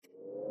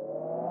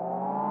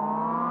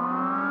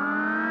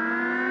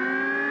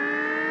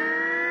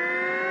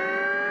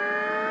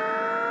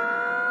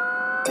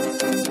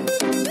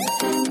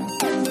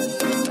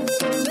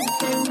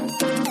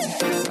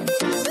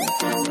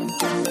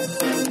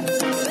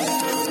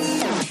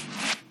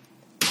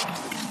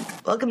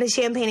Welcome to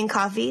Champagne and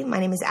Coffee. My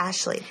name is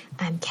Ashlee.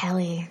 I'm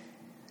Kelley.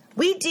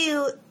 We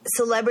do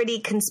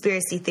celebrity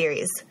conspiracy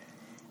theories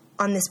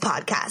on this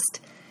podcast.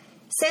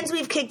 Since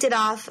we've kicked it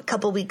off a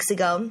couple weeks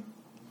ago,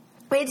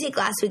 we had to take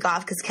last week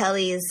off because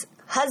Kelly's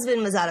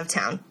husband was out of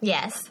town.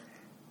 Yes.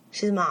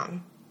 She's a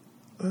mom.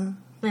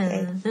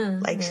 Okay.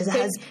 Like, she's a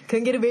husband.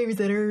 Couldn't get a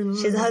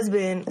babysitter. She's a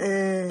husband.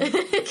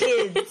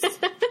 Kids.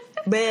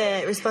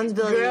 Bleh,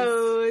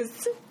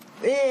 responsibilities.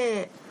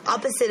 Gross.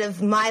 Opposite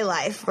of my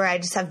life, where I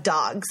just have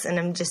dogs and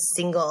I'm just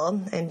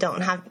single and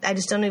I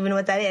just don't even know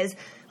what that is.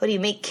 What do you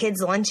make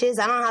kids lunches?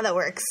 I don't know how that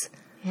works.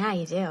 Yeah,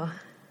 you do.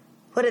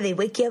 What do they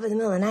wake you up in the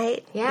middle of the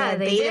night? Yeah,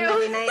 they bathe do. them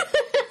every night.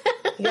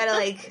 You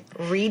gotta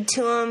read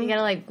to them. You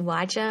gotta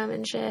watch them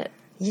and shit.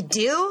 You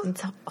do?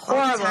 It's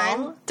horrible. All the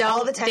time? Don't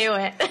All the time. do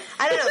it.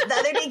 I don't know. The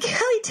other day,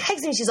 Kelly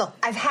texted me. She's like,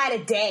 I've had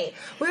a day.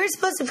 We were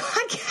supposed to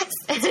podcast.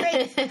 That's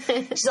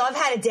right. She's like, I've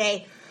had a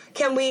day.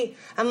 Can we?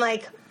 I'm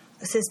like,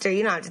 sister,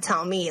 you don't have to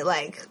tell me. All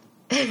good.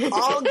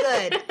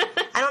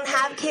 I don't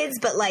have kids,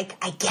 but,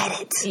 I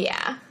get it.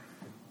 Yeah.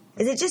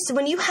 Is it just,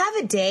 when you have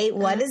a day,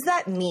 what does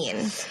that mean?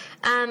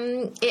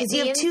 Because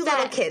you have two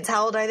little kids.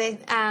 How old are they?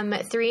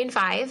 3 and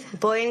 5.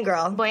 Boy and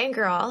girl. Boy and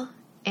girl.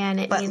 And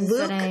it means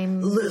Luke, that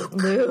I'm...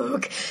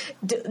 Luke.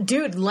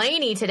 Dude,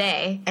 Lainey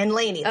today. And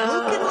Lainey.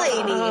 Luke and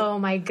Lainey. Oh,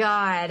 my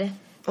God.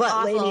 What,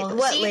 awful. Lainey?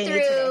 What, she Lainey threw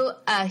today?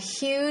 a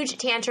huge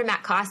tantrum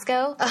at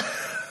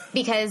Costco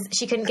because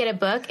she couldn't get a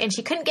book, and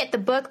she couldn't get the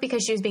book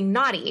because she was being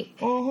naughty.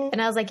 Mm-hmm.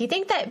 And I was like, you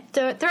think that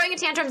throwing a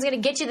tantrum is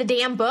going to get you the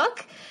damn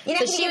book? You're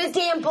not going to get the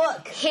damn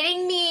book.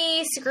 Hitting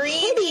me, screaming.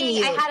 Hitting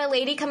you. I had a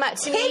lady come up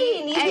to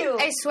Hitting me. you.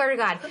 I swear to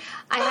God.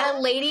 I had a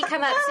lady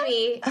come up to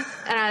me,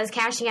 and I was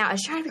cashing out. I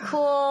was trying to be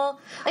cool.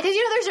 Because,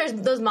 there's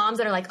those moms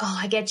that are like, oh,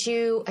 I get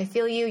you. I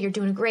feel you. You're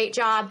doing a great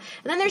job.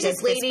 And then there's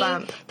this lady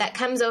that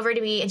comes over to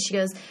me, and she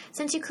goes,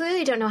 since you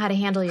clearly don't know how to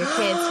handle your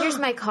kids, here's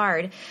my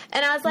card.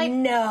 And I was like,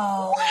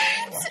 no.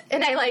 What?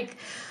 And I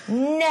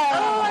no.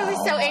 Oh, I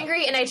was so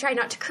angry, and I tried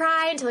not to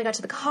cry until I got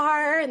to the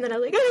car, and then I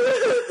was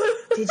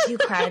like... Did you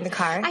cry in the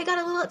car? I got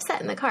a little upset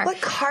in the car.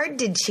 What card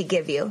did she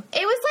give you?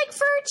 It was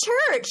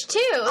for church, too.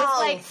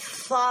 It was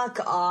fuck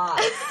off.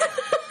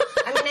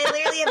 I mean, I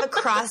literally have a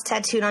cross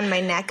tattooed on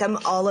my neck. I'm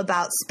all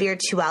about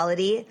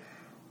spirituality.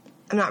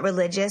 I'm not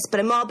religious,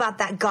 but I'm all about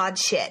that God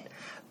shit.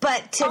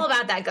 But to all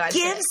about that God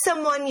give shit.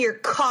 someone your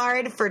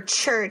card for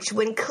church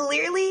when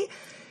clearly...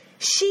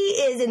 she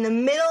is in the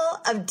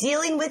middle of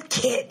dealing with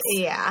kids.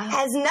 Yeah.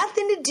 Has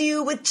nothing to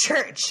do with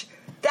church.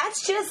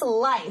 That's just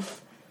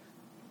life.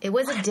 It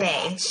was a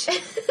day.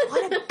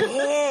 What a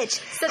bitch.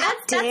 So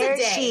that's a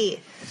day. She?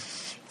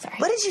 Sorry.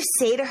 What did you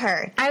say to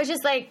her? I was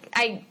just like,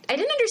 I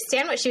didn't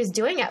understand what she was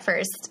doing at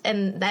first.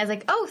 And I was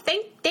like, oh,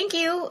 thank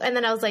you. And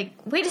then I was like,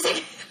 wait a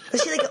second.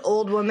 Was she like an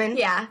old woman?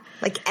 Yeah.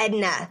 Like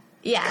Edna.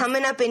 Yeah.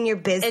 Coming up in your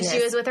business. And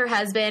she was with her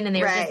husband, and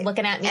they were just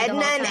looking at me Edna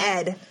the whole and time.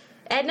 Ed.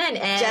 Edna and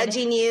Ed.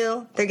 Judging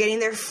you. They're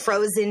getting their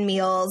frozen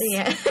meals.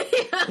 Yeah.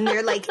 And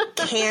they're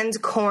canned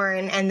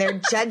corn, and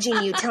they're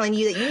judging you, telling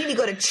you that you need to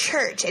go to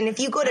church. And if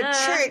you go to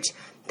church,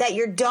 that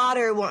your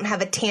daughter won't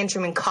have a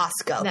tantrum in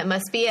Costco. That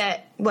must be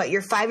it. What,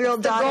 your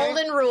 5-year-old daughter? The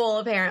golden rule,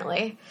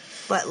 apparently.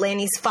 What,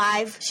 Laney's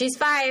 5? She's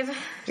 5.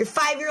 Your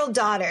 5-year-old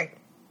daughter.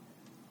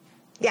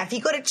 Yeah, if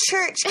you go to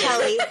church,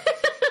 Kelly,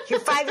 your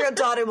 5-year-old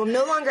daughter will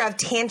no longer have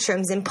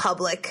tantrums in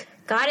public.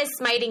 God is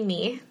smiting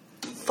me.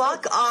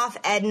 Fuck off,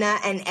 Edna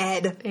and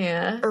Ed.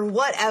 Yeah. Or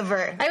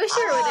whatever. I wish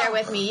you were there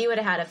with me. You would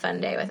have had a fun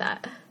day with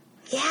that.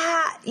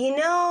 Yeah,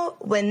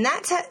 when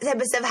that type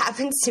of stuff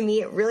happens to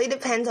me, it really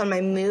depends on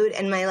my mood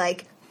and my,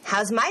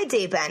 how's my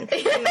day been?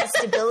 And my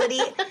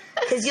stability.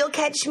 Because you'll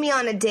catch me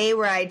on a day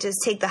where I just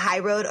take the high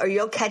road, or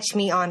you'll catch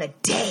me on a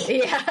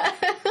day. Yeah.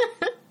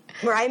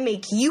 Where I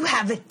make you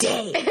have a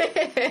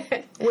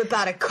day. Whip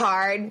out a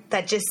card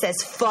that just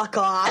says, fuck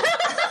off.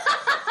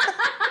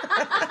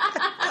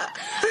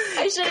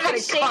 I should have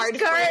exchanged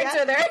cards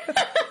with her.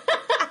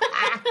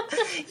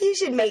 You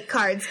should make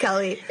cards,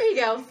 Kelly. There you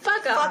go.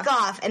 Fuck off. Fuck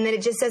off. And then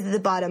it just says at the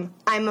bottom,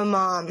 I'm a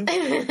mom.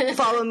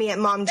 Follow me at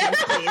Mom Jim,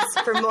 please,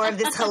 for more of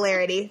this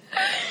hilarity.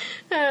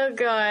 Oh,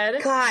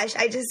 God. Gosh,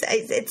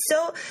 it's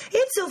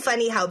so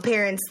funny how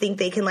parents think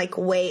they can,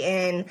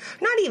 weigh in.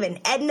 Not even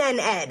Edna and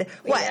Ed.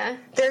 What? Yeah.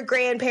 They're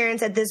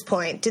grandparents at this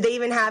point. Do they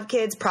even have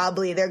kids?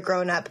 Probably. They're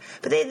grown up.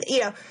 But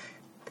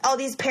all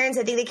these parents,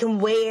 I think they can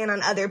weigh in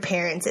on other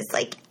parents. It's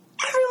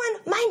everyone,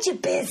 mind your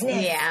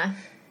business. Yeah.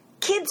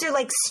 Kids are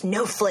like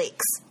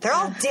snowflakes. They're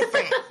all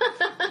different.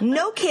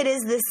 No kid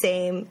is the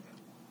same.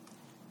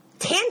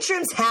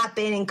 Tantrums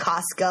happen in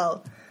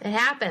Costco. It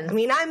happens. I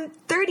mean, I'm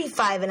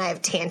 35 and I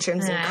have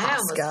tantrums in Costco. I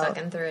almost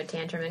fucking threw a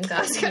tantrum in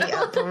Costco. Give me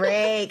a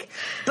break.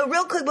 But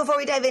real quick, before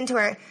we dive into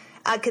our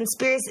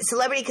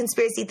celebrity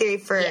conspiracy theory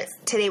for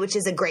today, which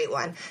is a great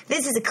one.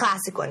 This is a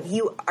classic one.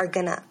 You are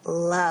going to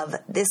love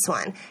this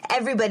one.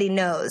 Everybody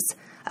knows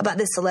about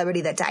this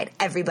celebrity that died.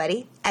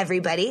 Everybody.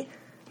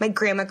 My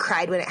grandma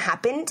cried when it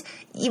happened.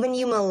 Even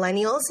you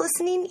millennials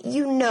listening,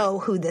 you know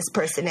who this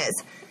person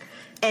is.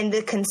 And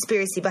the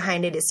conspiracy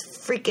behind it is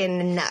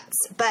freaking nuts.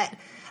 But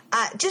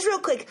just real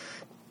quick,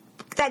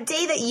 that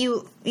day that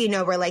you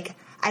were like,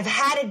 I've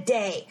had a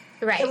day.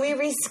 Right. Can we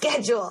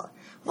reschedule?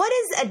 What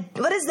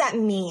does that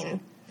mean?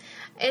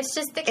 It's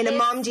just the kids. In a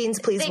Mom Jeans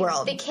Please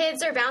world. The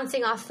kids are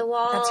bouncing off the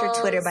walls. That's her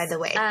Twitter, by the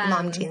way.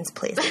 Mom Jeans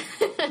Please.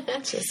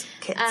 Just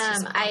kids.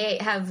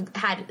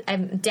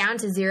 I'm down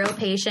to 0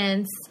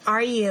 patience.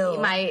 Are you?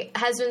 My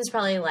husband's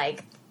probably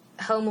like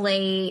home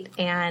late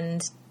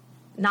and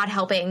not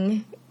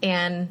helping,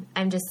 and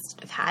I've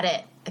had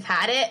it.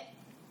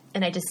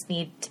 And I just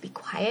need to be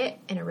quiet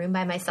in a room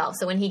by myself.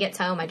 So when he gets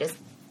home, I just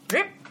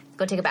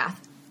go take a bath.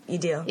 You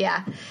do?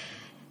 Yeah.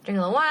 Drink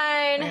a little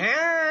wine.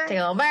 Take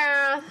a little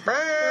bath.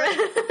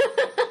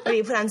 Or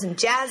you put on some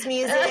jazz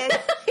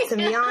music, some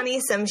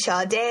Yanni, some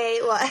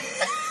Sade. What?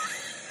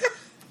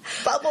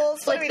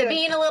 Bubbles. Flick the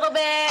bean a little bit.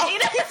 Oh,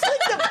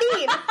 flick the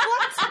bean.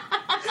 What?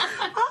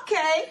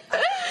 Okay.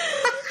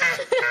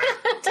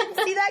 Didn't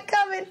see that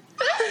coming.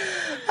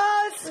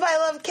 Oh, this is why I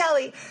love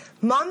Kelley.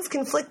 Moms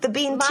can flick the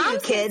bean too, kids.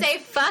 Moms can say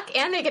fuck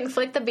and they can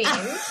flick the bean.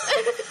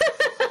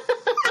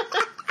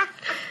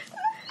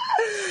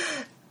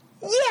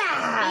 Yeah.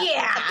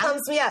 That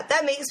pumps me up.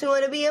 That makes me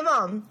want to be a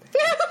mom.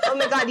 Oh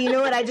my God, you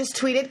know what I just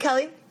tweeted,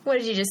 Kelley? What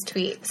did you just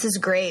tweet? This is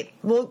great.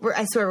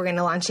 I swear we're going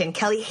to launch in.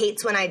 Kelley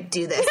hates when I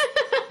do this.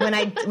 when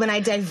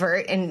I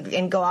divert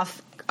and go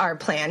off our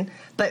plan.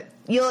 But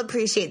you'll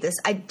appreciate this.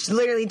 I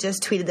literally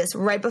just tweeted this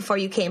right before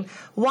you came.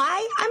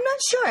 Why? I'm not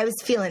sure. I was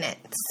feeling it.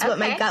 It's what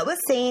my gut was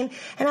saying.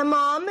 And I'm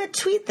going to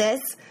tweet this.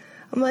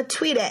 I'm going to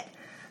tweet it.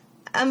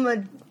 I'm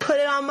going to put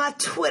it on my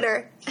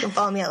Twitter. You can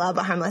follow me at Loud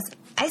But Harmless.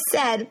 I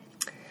said,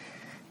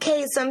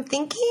 okay, so I'm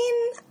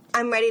thinking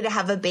I'm ready to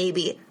have a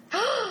baby.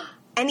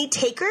 Any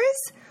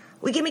takers?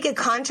 We can make a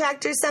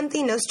contract or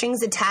something, no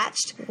strings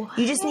attached. What?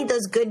 You just need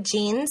those good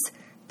genes.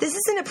 This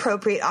is an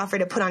appropriate offer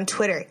to put on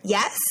Twitter.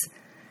 Yes?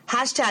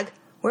 Hashtag,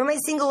 where are my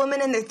single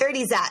women in their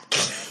 30s at?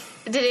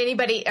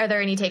 Are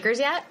there any takers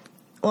yet?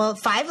 Well,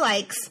 5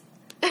 likes.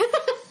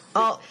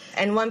 Oh,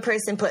 and one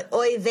person put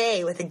oy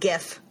vey with a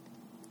gif.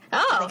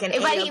 Oh, like but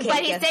he's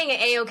saying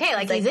it A-okay,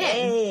 like he's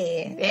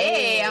in.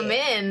 Hey, I'm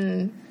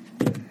in.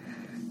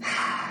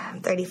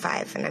 I'm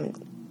 35, and I'm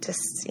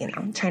just,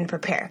 trying to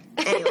prepare.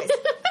 Anyways.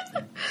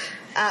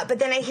 But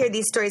then I hear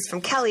these stories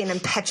from Kelley, and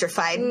I'm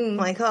petrified. I'm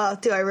like, oh,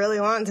 do I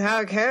really want to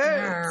have a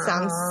kid?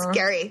 Sounds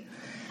scary.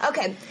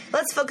 Okay,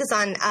 let's focus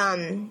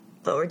on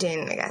what we're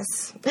doing, I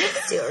guess.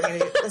 Let's do what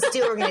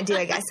we're going to do,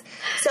 I guess.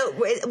 So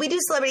we do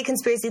Celebrity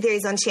Conspiracy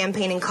Theories on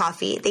Champagne and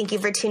Coffee. Thank you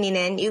for tuning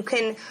in. You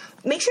can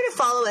make sure to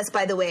follow us,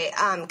 by the way,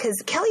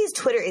 because Kelley's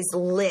Twitter is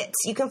lit.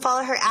 You can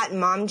follow her at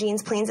Mom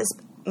Jeans Please.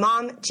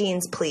 Mom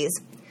Jeans Please.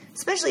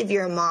 Especially if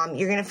you're a mom,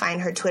 you're going to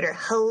find her Twitter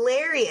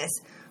hilarious.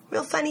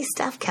 Real funny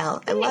stuff,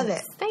 Kel. I love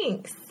it.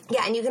 Thanks.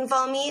 Yeah, and you can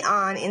follow me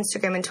on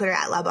Instagram and Twitter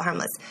at Loud But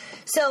Harmless.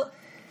 So,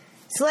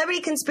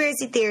 Celebrity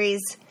Conspiracy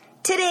Theories.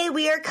 Today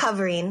we are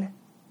covering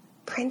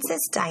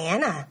Princess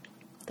Diana.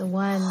 The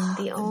one,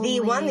 the only.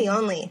 The one, the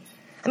only.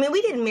 I mean,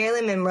 we did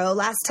Marilyn Monroe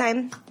last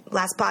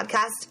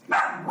podcast.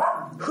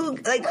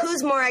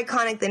 Who's more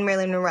iconic than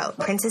Marilyn Monroe?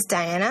 Princess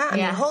Diana? I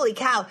mean, holy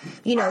cow.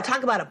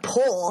 Talk about a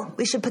poll.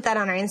 We should put that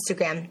on our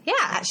Instagram. Yeah.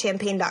 At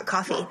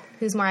champagne.coffee.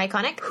 Who's more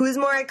iconic? Who's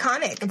more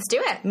iconic? Let's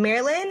do it.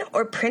 Marilyn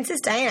or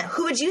Princess Diana?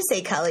 Who would you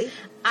say, Kelley?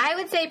 I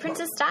would say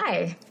Princess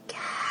Di.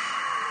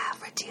 Yeah,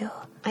 would you?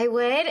 I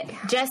would,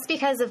 just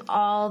because of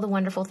all the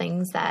wonderful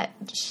things that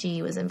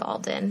she was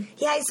involved in.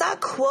 Yeah, I saw a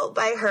quote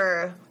by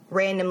her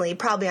randomly,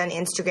 probably on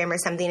Instagram or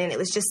something, and it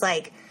was just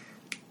like,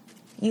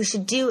 you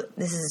should do,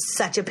 this is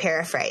such a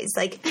paraphrase,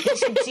 like, you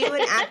should do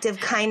an act of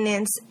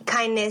kindness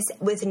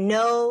with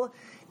no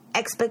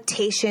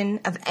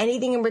expectation of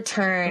anything in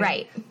return.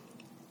 Right.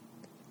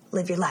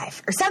 Live your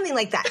life. Or something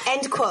like that.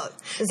 End quote.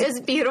 It was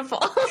beautiful.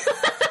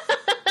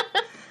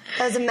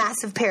 That was a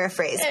massive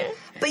paraphrase.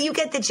 But you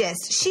get the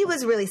gist. She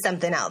was really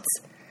something else.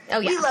 Oh,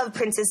 yeah. We love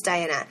Princess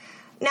Diana.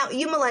 Now,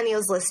 you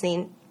millennials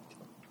listening,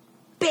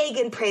 beg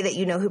and pray that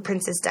you know who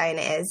Princess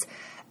Diana is.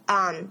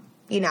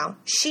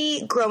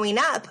 She, growing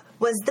up,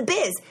 was the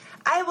biz.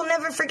 I will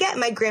never forget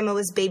my grandma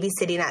was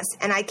babysitting us,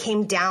 and I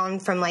came down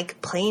from,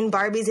 playing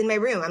Barbies in my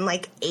room. I'm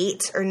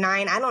 8 or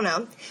 9, I don't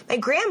know. My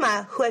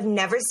grandma, who I've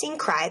never seen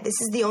cry, this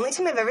is the only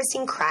time I've ever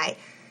seen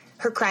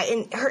her cry.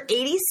 In her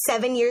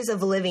 87 years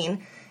of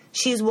living,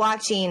 she's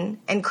watching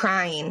and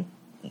crying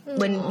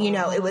when,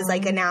 it was,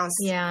 announced.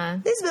 Yeah.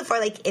 This is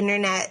before,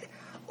 internet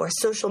or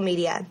social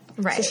media.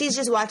 Right. So she's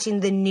just watching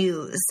the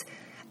news,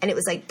 and it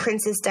was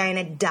Princess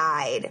Diana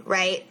died,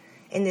 right?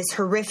 In this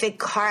horrific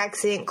car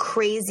accident,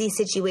 crazy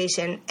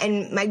situation.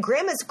 And my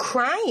grandma's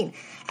crying.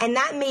 And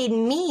that made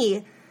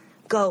me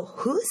go,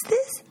 who's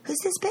this? Who's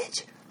this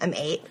bitch? I'm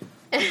 8.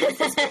 Who's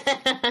this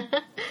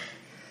bitch?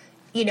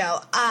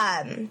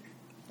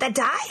 That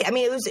died. I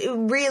mean,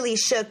 it really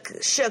shook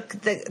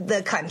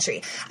the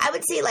country. I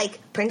would say,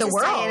 Princess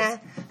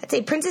Diana. I'd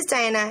say Princess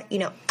Diana,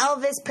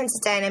 Elvis, Princess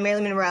Diana,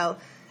 Marilyn Monroe,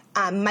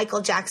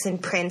 Michael Jackson,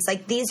 Prince.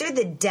 These are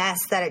the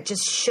deaths that it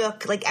just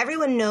shook.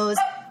 Everyone knows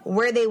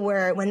where they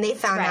were when they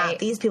found out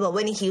these people,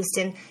 Whitney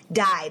Houston,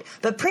 died.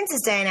 But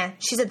Princess Diana,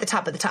 she's at the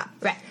top of the top.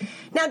 Right.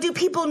 Now, do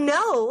people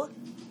know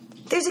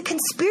there's a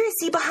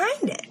conspiracy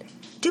behind it.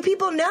 Do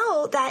people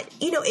know that,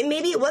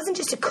 maybe it wasn't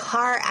just a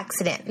car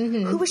accident?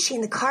 Mm-hmm. Who was she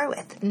in the car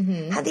with?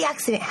 Mm-hmm. How'd the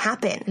accident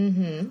happen?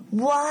 Mm-hmm.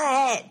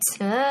 What?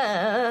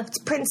 What's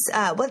Prince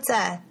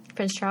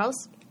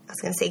Charles? I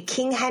was going to say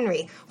King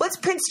Henry. What's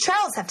Prince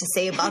Charles have to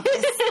say about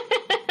this?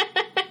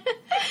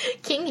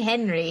 King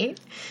Henry.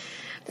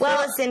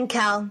 Well, listen,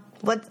 Kel.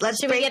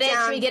 Should we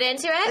get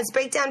into it? Let's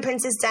break down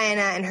Princess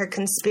Diana and her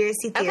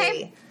conspiracy theory.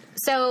 Okay.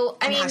 So,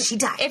 how she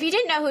died. If you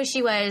didn't know who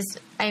she was,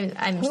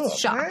 I'm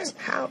shocked.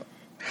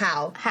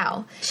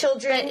 How?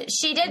 Children. But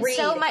she did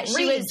so much.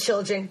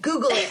 Children.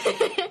 Google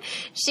it.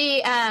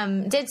 She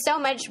did so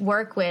much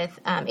work with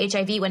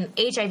HIV when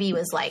HIV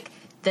was like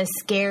the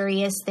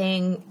scariest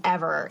thing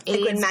ever.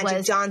 Like when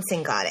Magic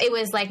Johnson got it. It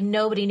was like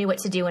nobody knew what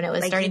to do when it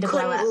was starting to blow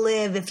up. You couldn't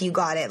live if you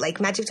got it. Like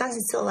Magic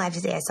Johnson's still alive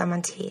today. I saw him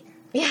on TV.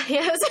 Yeah,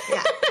 yes.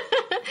 Yeah.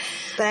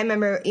 But I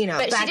remember,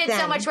 But she did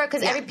so much work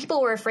because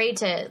people were afraid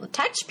to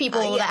touch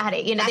people that had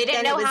it. They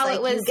didn't know how it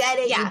was. You get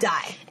it, you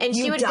die. And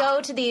she would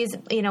go to these,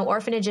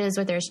 orphanages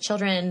where there's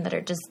children that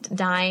are just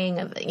dying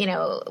of,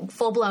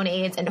 full-blown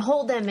AIDS and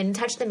hold them and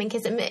touch them and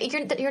kiss them.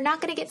 You're not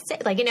going to get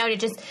sick.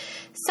 Just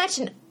such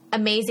an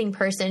amazing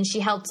person. She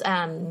helped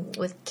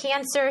with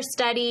cancer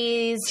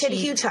studies. She had a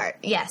huge heart.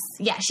 Yes.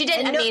 Yeah, she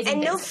did amazing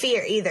things. No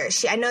fear either.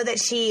 I know that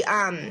she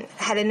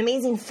had an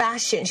amazing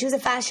fashion. She was a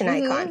fashion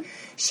icon.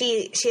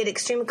 She had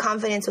extreme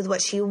confidence with what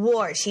she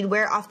wore. She'd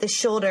wear off the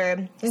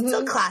shoulder,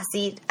 still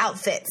classy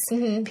outfits.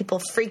 Mm-hmm. People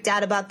freaked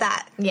out about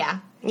that.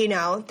 Yeah.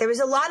 There was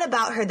a lot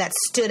about her that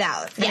stood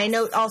out. And I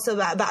know also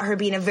about her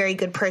being a very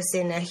good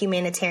person, a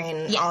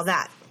humanitarian, all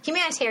that.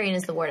 Humanitarian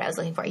is the word I was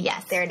looking for.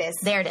 Yes. There it is.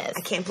 There it is.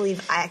 I can't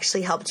believe I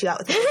actually helped you out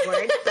with that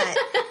word,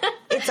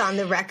 but it's on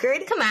the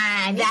record. Come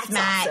on. That's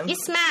smart. Awesome. You're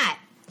smart.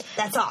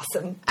 That's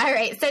awesome. All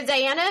right. So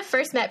Diana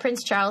first met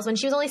Prince Charles when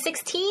she was only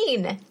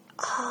 16.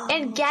 Oh.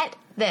 And get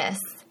this.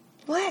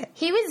 What?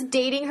 He was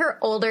dating her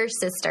older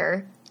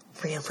sister.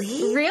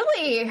 Really?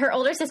 Really. Her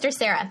older sister,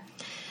 Sarah.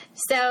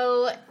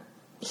 So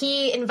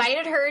he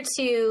invited her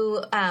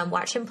to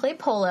watch him play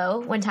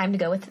polo one time to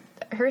go with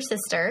her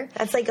sister.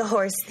 That's like a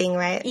horse thing,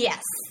 right?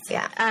 Yes.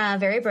 Yeah.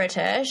 Very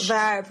British.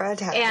 Very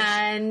British.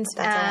 And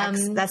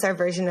that's our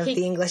version of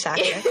the English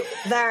actor.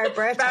 Very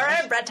British.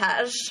 Very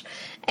British.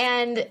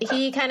 And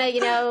he kind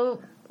of,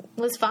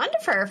 was fond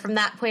of her from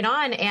that point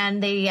on.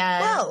 And they...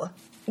 Whoa.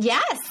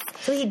 Yes.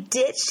 So he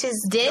ditched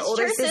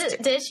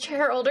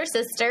her older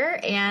sister,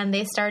 and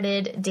they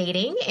started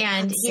dating,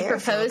 and he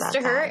proposed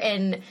to her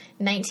in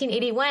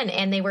 1981,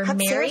 and they were married.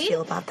 How'd Sarah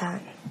feel about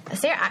that?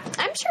 Sarah,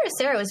 I'm sure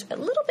Sarah was a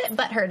little bit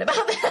butthurt about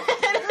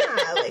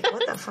that. Yeah, like,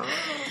 what the fuck?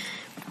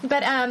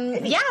 But,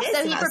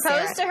 so he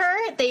proposed to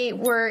her. They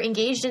were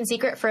engaged in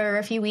secret for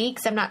a few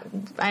weeks.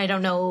 I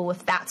don't know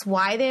if that's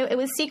why it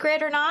was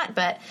secret or not,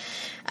 but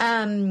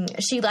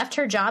she left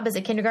her job as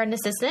a kindergarten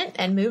assistant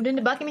and moved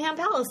into Buckingham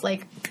Palace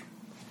like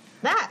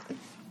that.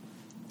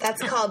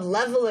 That's called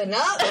leveling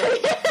up.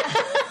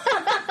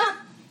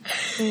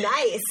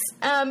 Nice.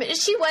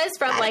 She was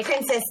from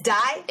Princess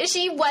Di?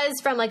 She was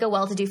from a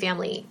well-to-do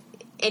family.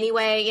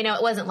 Anyway,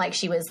 it wasn't like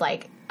she was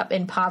up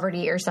in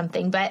poverty or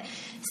something, but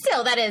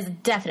still, that is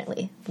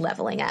definitely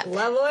leveling up.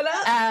 Leveling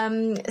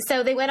up.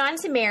 So they went on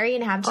to marry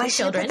and have two children. I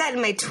should put that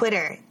in my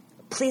Twitter.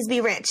 Please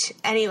be rich.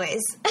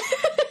 Anyways.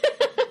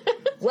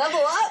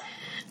 Level up.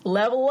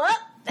 Level up.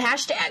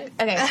 Hashtag.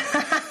 Okay.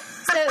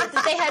 So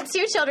they had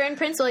two children,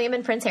 Prince William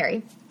and Prince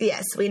Harry.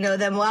 Yes, we know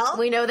them well.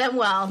 We know them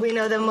well. We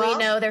know them well. We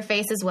know their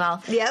faces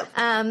well.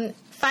 Yep.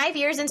 5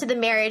 years into the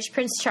marriage,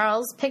 Prince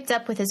Charles picked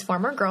up with his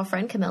former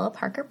girlfriend, Camilla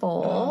Parker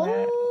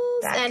Bowles,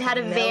 and had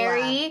a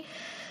very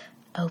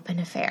open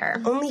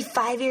affair. Only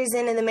 5 years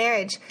into the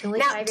marriage.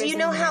 Now, do you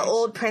know how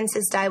old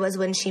Princess Di was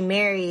when she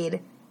married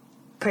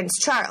Prince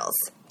Charles?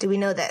 Do we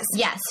know this?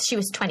 Yes, she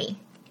was 20.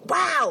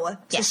 Wow.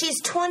 Yes. So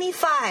she's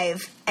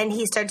 25, and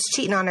he starts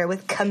cheating on her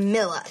with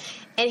Camilla.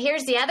 And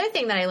here's the other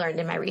thing that I learned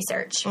in my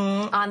research.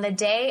 On the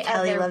day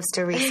Kelly loves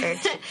to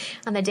research.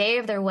 On the day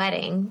of their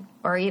wedding,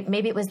 or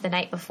maybe it was the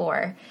night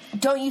before.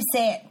 Don't you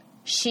say it.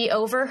 She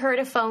overheard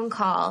a phone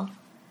call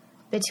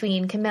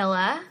between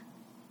Camilla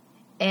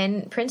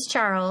and Prince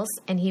Charles,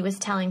 and he was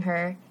telling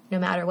her, no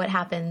matter what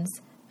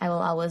happens, I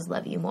will always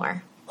love you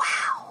more.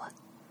 Wow.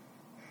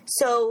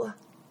 So,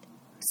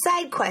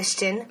 side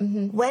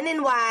question. When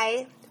and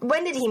why?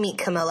 When did he meet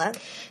Camilla?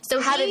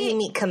 How did he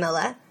meet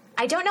Camilla?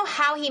 I don't know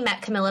how he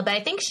met Camilla, but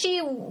I think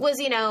she was,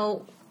 in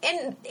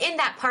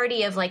that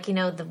party of,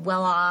 the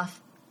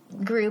well-off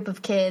group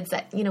of kids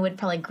that, would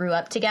probably grew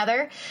up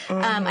together.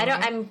 I'm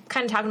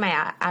kind of talking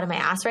out of my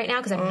ass right now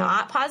because I'm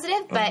not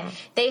positive, but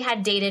they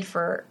had dated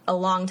for a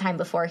long time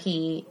before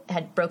he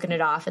had broken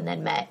it off and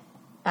then met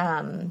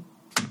the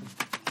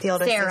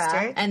older Sarah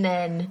sister. And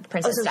then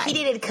Princess Di. He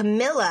dated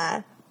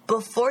Camilla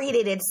before he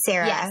dated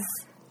Sarah. Yes.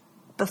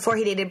 Before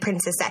he dated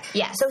Princess Di.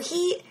 Yes. So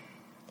he's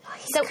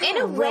in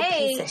a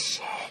way, piece of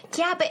shit.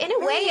 Yeah, but in a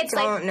way, it's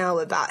I don't know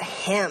about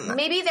him.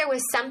 Maybe there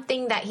was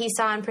something that he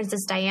saw in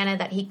Princess Diana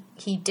that he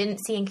didn't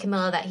see in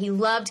Camilla, that he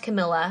loved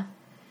Camilla,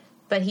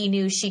 but he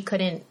knew she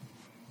couldn't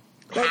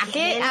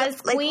packet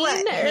as like queen.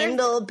 What,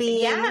 handle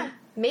being? Yeah,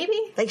 maybe.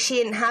 Like she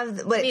didn't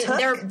have what it took?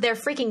 They're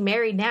freaking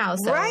married now,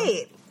 so.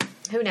 Right.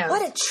 Who knows?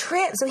 What a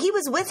trip. So he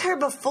was with her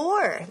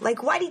before.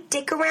 Like, why'd he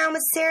dick around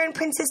with Sarah and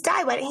Princess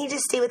Di? Why didn't he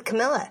just stay with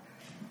Camilla?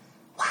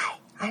 Why?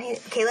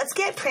 Okay, let's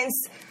get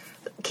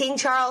King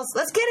Charles.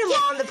 Let's get him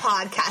on the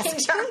podcast. King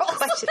Charles.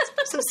 Questions.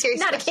 Some serious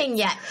Not questions. a king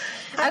yet.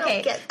 I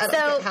don't get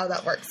how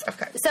that works.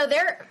 Okay. So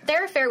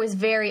their affair was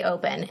very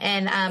open,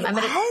 and I'm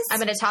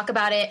gonna talk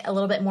about it a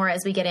little bit more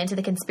as we get into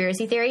the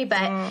conspiracy theory.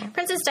 But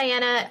Princess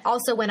Diana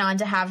also went on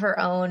to have her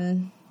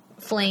own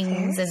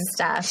flings and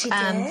stuff. She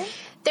did?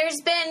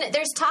 There's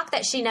talk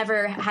that she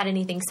never had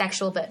anything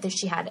sexual, but that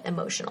she had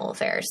emotional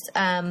affairs.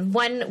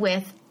 One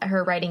with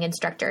her writing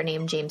instructor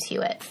named James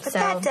Hewitt. But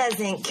that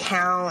doesn't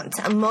count.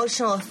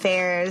 Emotional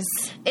affairs.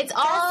 It's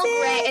all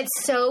gray.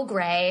 It's so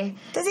gray.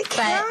 Does it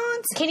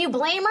count? Can you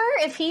blame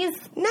her if he's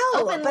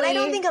openly... But I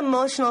don't think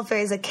emotional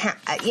affairs account.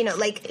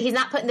 Like he's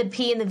not putting the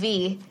P in the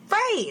V.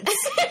 Right.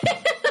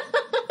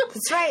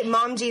 That's right,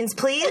 Mom jeans,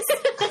 please.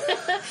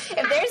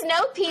 If there's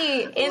no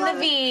P in the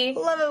V,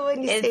 love it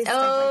when you say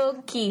stuff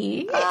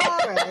okay. All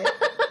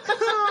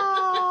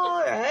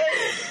right.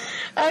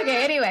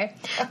 Okay, anyway.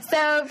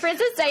 So,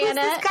 Princess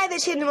Diana... Who's this guy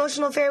that she had an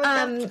emotional affair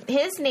with?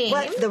 His name...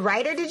 What? The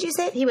writer, did you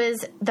say? He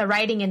was the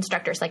riding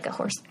instructor. It's like a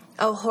horse.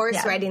 Oh, horse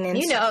riding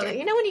instructor.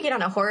 You know when you get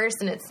on a horse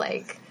and it's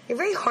like... You're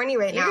very horny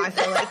right now, I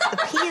feel like. The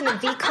P and the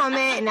V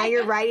comment, and now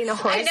you're riding a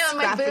horse. I know,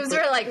 my boobs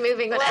were like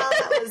moving.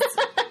 That was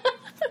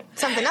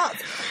something else.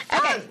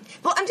 Okay.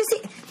 Well, I'm just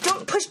saying,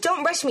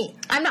 don't rush me.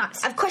 I'm not.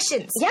 I have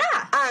questions. Yeah.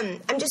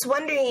 I'm just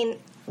wondering,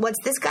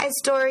 what's this guy's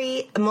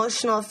story?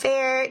 Emotional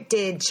affair?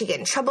 Did she get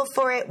in trouble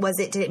for it?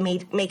 Did it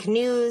make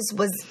news?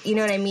 You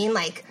know what I mean?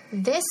 Like,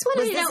 this one,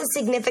 was this a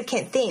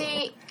significant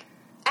thing?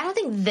 I don't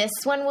think this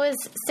one was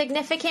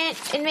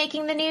significant in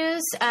making the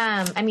news.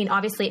 I mean,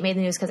 obviously it made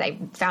the news because I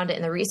found it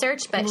in the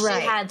research, but she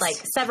had like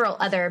several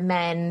other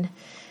men.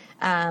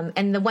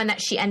 And the one that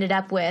she ended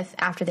up with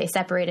after they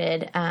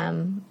separated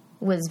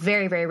was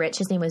very, very rich.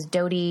 His name was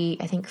Dodi,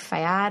 I think,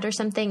 Fayad or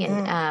something.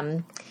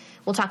 And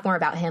we'll talk more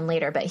about him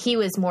later. But he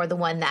was more the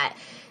one that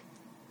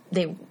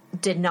they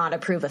did not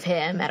approve of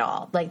him at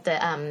all. Like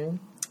the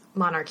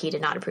monarchy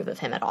did not approve of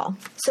him at all.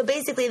 So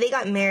basically they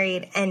got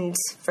married, and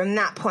from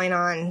that point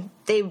on,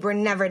 they were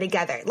never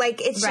together. Like,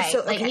 it's just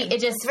so... Okay. Like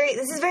this is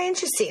very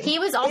interesting. He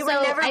was also... They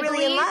were never I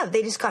really believe, in love.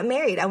 They just got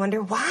married. I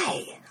wonder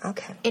why.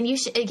 Okay. And you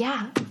should...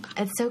 Yeah.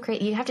 It's so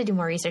great. You have to do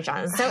more research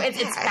on it. So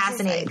it's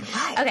fascinating.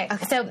 Okay.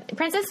 So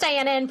Princess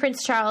Diana and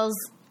Prince Charles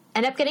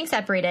end up getting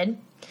separated.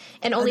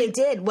 And only they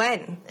did.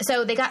 When?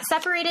 So they got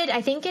separated,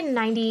 I think, in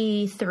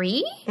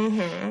 93.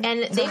 Mm-hmm.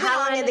 And so how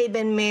long had they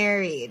been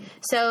married?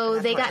 So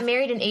they got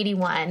married in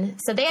 81.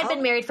 So they had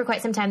been married for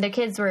quite some time. Their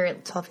kids were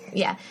 12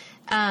 years.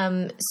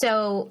 Yeah.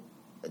 So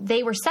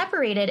they were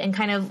separated and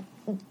kind of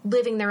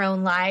living their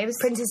own lives.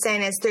 Princess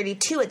Diana is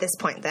 32 at this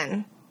point.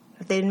 Then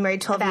they'd been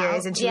married 12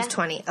 years, and she was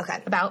 20.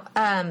 Okay.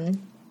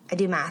 I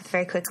do math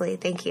very quickly.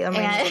 Thank you.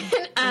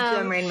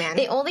 I'm Rain Man.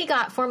 They only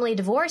got formally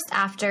divorced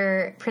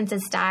after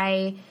Princess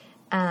Di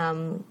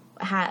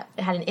had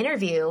an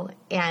interview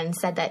and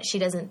said that she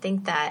doesn't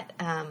think that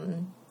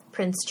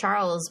Prince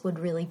Charles would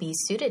really be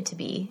suited to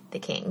be the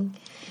king.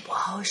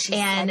 Whoa, she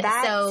said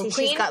that? So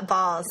she's got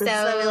balls. This is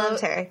why we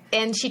loved her.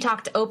 And she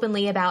talked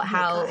openly about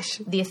how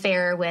the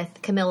affair with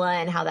Camilla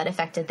and how that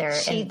affected their...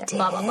 She did?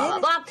 Blah, blah, blah, blah,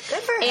 blah.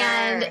 Good for her.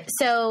 And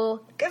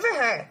so... Good for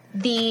her.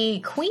 The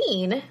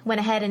Queen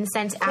went ahead and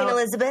sent out...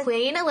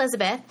 Queen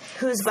Elizabeth.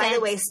 Who's, by the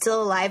way,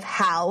 still alive.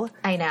 How?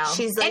 I know.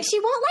 She's like... And she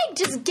won't,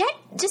 just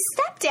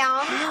step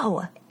down.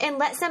 How? And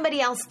let somebody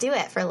else do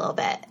it for a little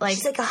bit. Like,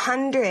 she's like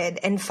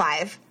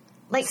 105.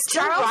 Like,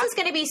 Charles is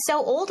going to be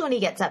so old when he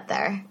gets up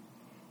there.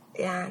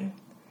 Yeah.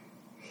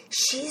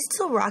 She's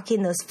still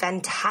rocking those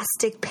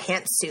fantastic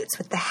pantsuits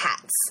with the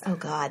hats. Oh,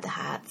 God, the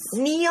hats.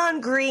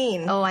 Neon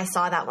green. Oh, I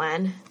saw that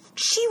one.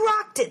 She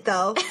rocked it,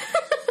 though.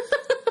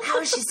 How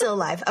is she still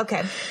alive?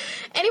 Okay.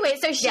 Anyway,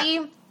 so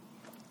she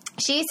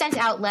sent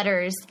out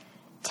letters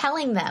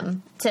telling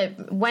them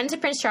one to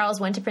Prince Charles,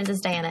 one to Princess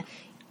Diana,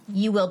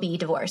 you will be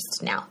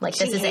divorced now. Like,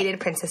 she this is hated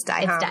Princess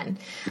Di. It's done.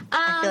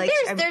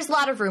 There's a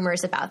lot of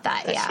rumors about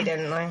that. Yeah, she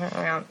didn't like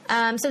her.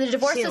 So the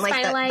divorce was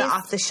finalized. The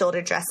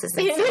off-the-shoulder dresses.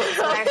 And stuff,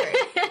 what I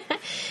heard.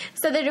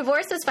 So the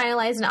divorce was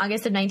finalized in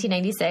August of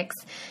 1996,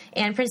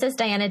 and Princess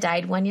Diana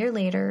died 1 year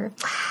later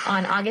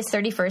on August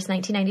 31st,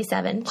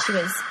 1997. She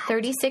was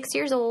 36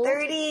 years old.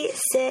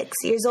 36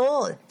 years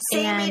old.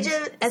 Same age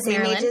as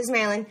Marilyn.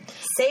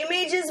 Same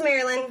age as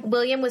Marilyn.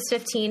 William was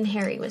 15.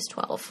 Harry was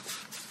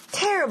 12.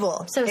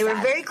 Terrible. So they were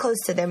very close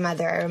to their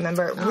mother, I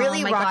remember. It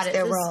really rocked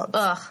their world.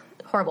 Ugh,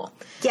 horrible.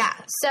 Yeah.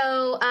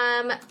 So,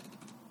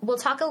 we'll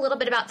talk a little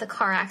bit about the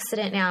car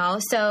accident now.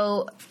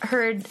 So,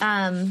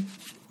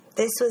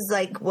 this was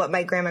like what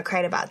my grandma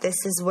cried about.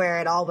 This is where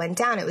it all went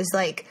down. It was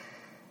like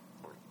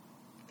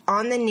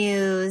on the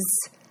news.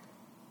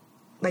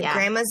 My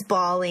grandma's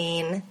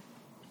bawling.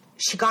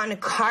 She got in a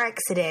car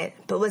accident,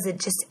 but was it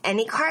just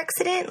any car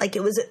accident? Like,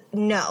 it was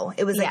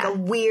like a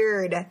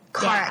weird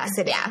car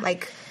accident. Yeah.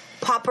 Like,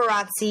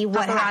 paparazzi.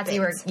 What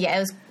happened?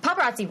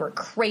 Paparazzi were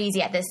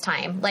crazy at this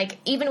time. Like,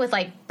 even with,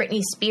 like,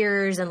 Britney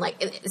Spears and,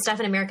 like, stuff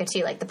in America,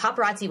 too. Like, the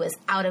paparazzi was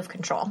out of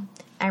control.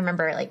 I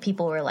remember, like,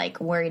 people were, like,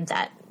 worried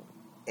that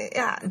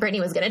Britney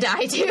was going to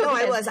die, too. No,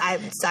 I was.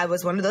 I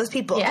was one of those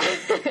people. Yeah.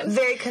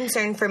 Very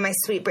concerned for my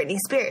sweet Britney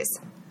Spears.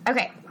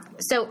 Okay.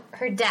 So,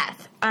 her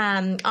death.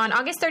 On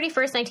August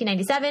 31st,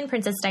 1997,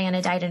 Princess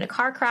Diana died in a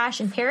car crash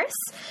in Paris.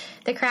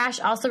 The crash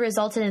also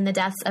resulted in the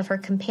deaths of her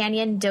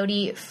companion,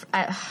 Dodi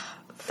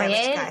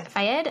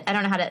Fayed. I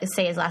don't know how to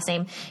say his last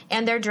name.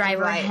 And their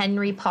driver,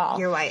 Henry Paul.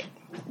 You're white.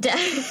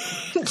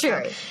 True.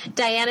 Sorry.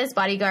 Diana's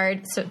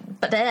bodyguard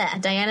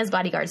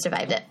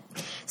survived it.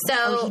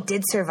 So he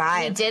did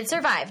survive. He did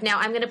survive. Now,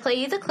 I'm going to play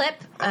you the clip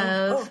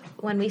of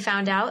when we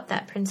found out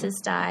that Princess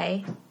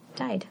Di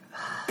died.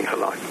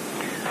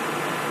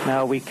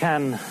 Now, we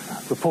can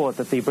report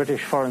that the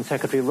British Foreign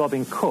Secretary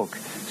Robin Cook,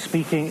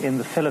 speaking in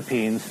the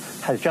Philippines,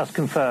 has just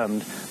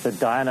confirmed that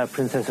Diana,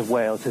 Princess of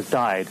Wales, has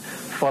died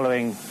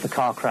following the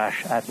car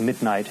crash at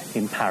midnight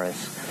in Paris.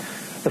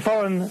 The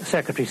Foreign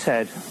Secretary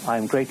said, "I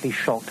am greatly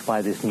shocked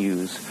by this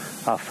news.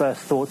 Our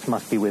first thoughts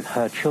must be with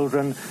her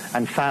children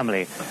and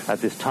family at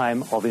this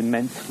time of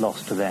immense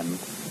loss to them."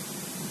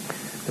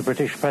 The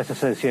British Press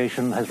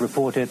Association has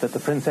reported that the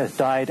Princess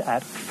died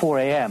at 4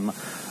 a.m.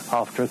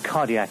 after a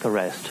cardiac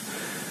arrest.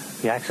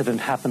 The accident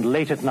happened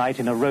late at night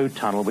in a road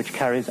tunnel which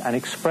carries an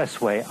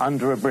expressway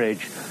under a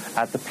bridge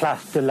at the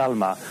Place de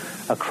l'Alma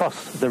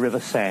across the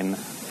River Seine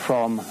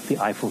from the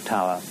Eiffel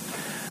Tower.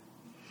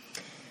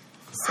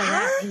 So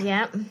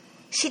yep.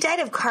 She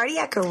died of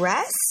cardiac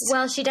arrest?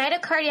 Well, she died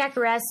of cardiac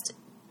arrest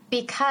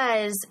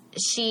because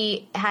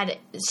she had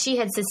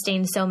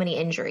sustained so many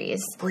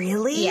injuries.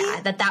 Really?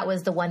 Yeah, that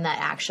was the one that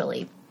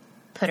actually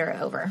put her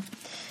over.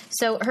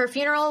 So her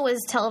funeral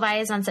was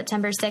televised on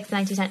September 6,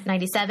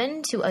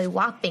 1997 to a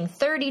whopping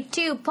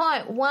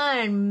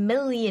 32.1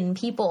 million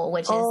people,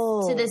 which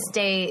is to this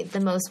day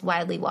the most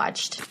widely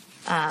watched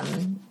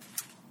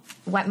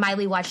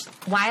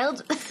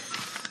wild.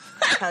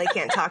 Kelly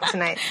can't talk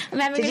tonight.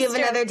 Did you have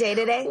another day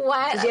today?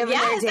 What? Did you have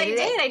another day today?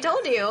 Yes, I did. I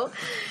told you.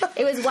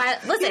 It was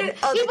wild. Listen,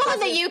 people in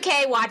the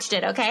UK watched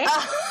it, okay?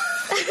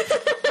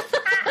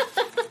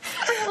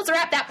 Let's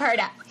wrap that part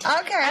up.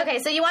 Okay,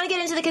 so you want to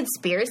get into the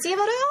conspiracy of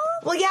it all?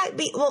 Well, yeah.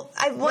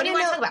 I want to know.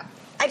 Talk about?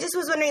 I just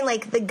was wondering,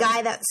 like, the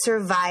guy that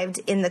survived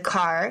in the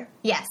car.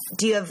 Yes.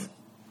 Do you have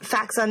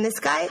facts on this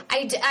guy?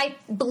 I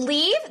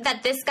believe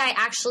that this guy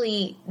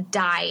actually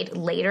died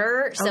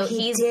later. So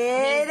he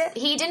did?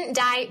 He didn't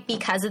die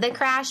because of the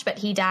crash, but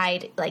he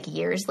died, like,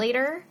 years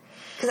later.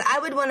 Because I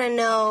would want to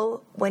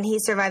know, when he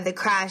survived the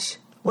crash,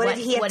 what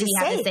did he have to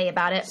say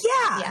about it?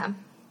 Yeah.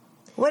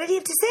 What did he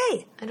have to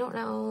say? I don't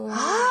know.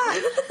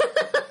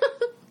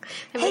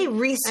 Hey,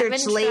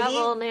 research lady.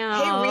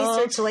 Hey,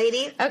 research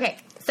lady. Okay,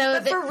 so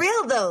but for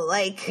real though,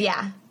 like,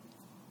 yeah,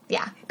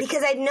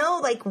 because I know,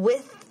 like,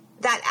 with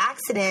that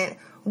accident,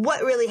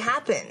 what really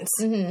happens.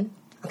 Mm-hmm.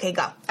 Okay,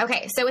 go.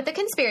 Okay, so with the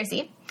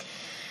conspiracy,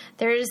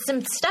 there's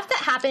some stuff that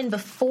happened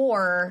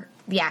before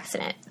the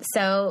accident.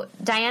 So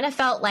Diana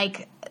felt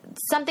like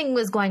something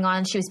was going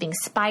on. She was being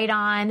spied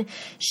on.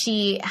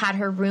 She had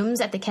her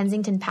rooms at the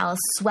Kensington Palace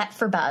swept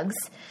for bugs.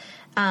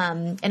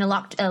 An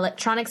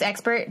electronics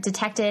expert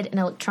detected an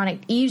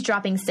electronic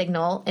eavesdropping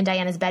signal in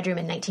Diana's bedroom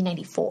in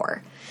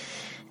 1994.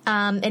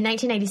 In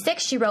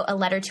 1996, she wrote a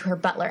letter to her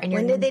butler. And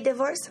when did they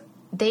divorce?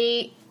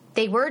 They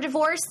were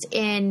divorced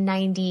in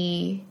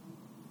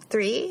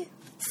 93?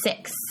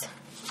 6.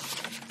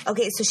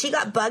 Okay, so she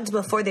got bugged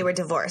before they were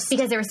divorced.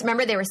 Because they were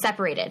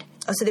separated.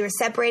 Oh, so they were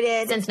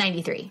separated? Since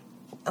 93.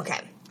 Okay.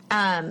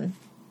 So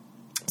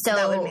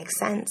that would make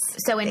sense.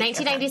 So in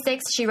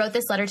 1996, she wrote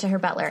this letter to her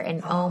butler,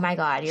 and oh my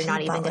God, you're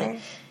not even going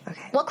to...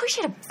 Okay. Well, of course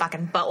she had a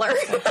fucking butler.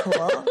 So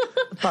cool.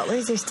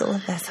 Butlers are still the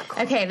best. So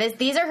cool. Okay,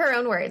 these are her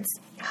own words.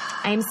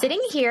 I am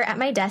sitting here at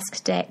my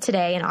desk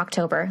today in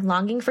October,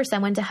 longing for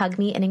someone to hug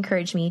me and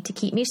encourage me, to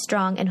keep me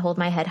strong and hold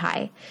my head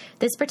high.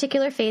 This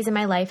particular phase in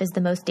my life is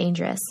the most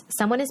dangerous.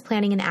 Someone is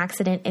planning an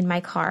accident in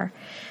my car.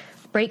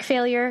 Brake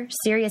failure,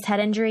 serious head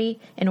injury,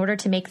 in order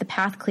to make the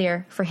path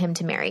clear for him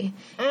to marry.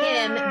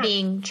 Him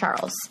being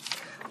Charles.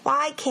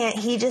 Why can't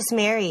he just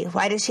marry?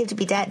 Why does she have to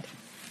be dead?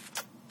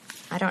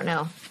 I don't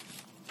know.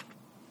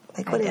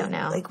 Like, what I don't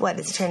know. Like, what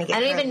is he trying to get?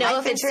 I don't even know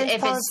if it's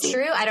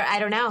true. I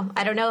don't know.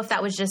 I don't know if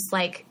that was just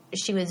like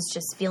she was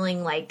just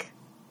feeling like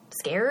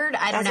scared.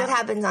 I don't know. That's what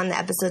happens on the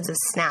episodes of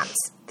Snapped.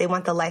 They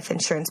want the life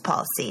insurance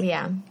policy.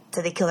 Yeah.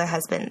 So they kill their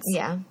husbands.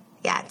 Yeah.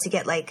 Yeah, to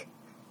get like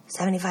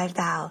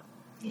 $75,000.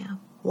 Yeah.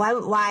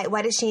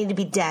 Why does she need to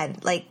be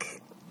dead?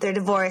 Like, they're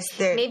divorced.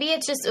 Maybe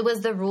it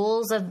was the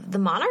rules of the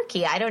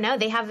monarchy. I don't know.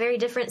 They have a very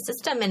different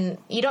system, and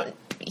you don't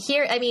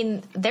hear. I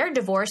mean, their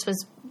divorce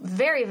was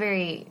very,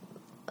 very,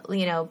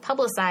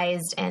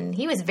 publicized, and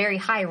he was a very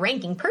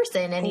high-ranking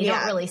person, and you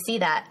don't really see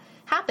that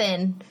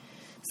happen.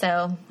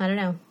 So I don't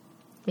know.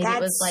 Maybe That's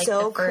it was like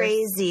so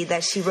crazy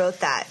that she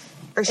wrote that,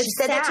 or she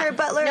said that to her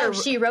butler. No,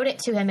 she wrote it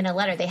to him in a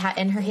letter. They had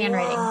in her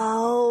handwriting.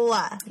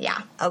 Oh,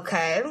 yeah.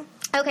 Okay.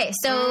 Okay,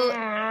 so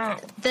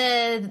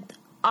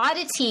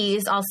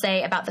oddities, I'll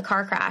say, about the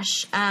car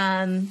crash.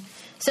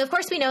 So, of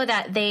course, we know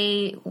that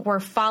they were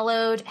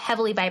followed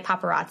heavily by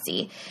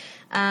paparazzi.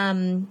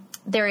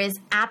 There is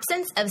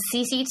absence of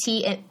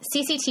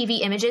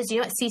CCTV images. Do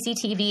you know what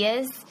CCTV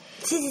is?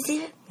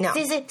 CCTV? No.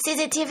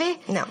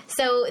 CCTV? No.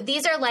 So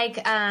these are like,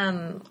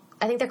 I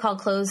think they're called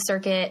closed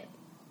circuit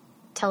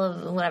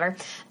whatever.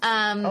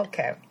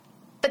 Okay.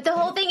 But the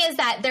whole thing is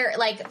that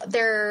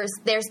there's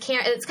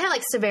it's kind of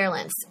like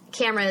surveillance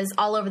cameras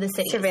all over the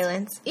city.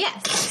 Surveillance?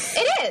 Yes,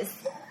 it is.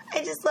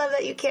 I just love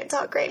that you can't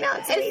talk right now.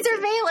 It's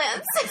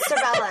surveillance.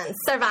 Surveillance.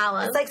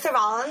 Surveillance. It's like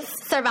surveillance.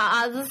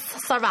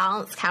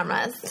 Surveillance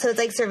cameras. So it's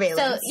like surveillance.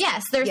 So,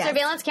 yes, there's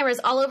surveillance cameras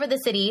all over the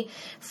city.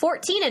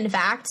 14, in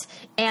fact,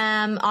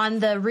 on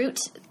the route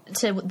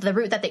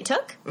that they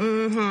took.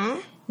 Mm-hmm.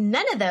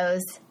 None of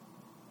those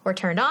were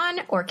turned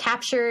on or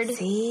captured.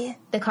 See?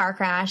 The car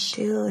crash.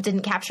 Dude.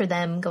 Didn't capture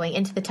them going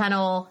into the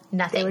tunnel.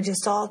 Nothing. They were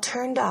just all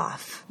turned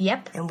off.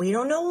 Yep. And we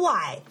don't know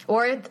why.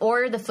 Or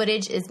the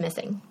footage is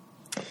missing.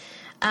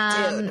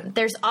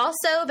 There's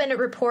also been a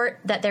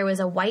report that there was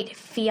a white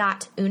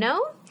Fiat Uno.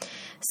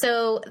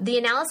 So the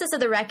analysis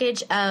of the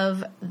wreckage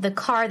of the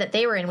car that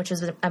they were in, which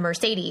was a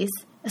Mercedes.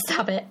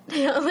 Stop it.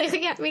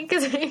 Looking at me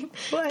because I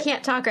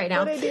can't talk right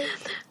now. What'd I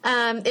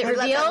do? It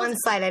revealed that one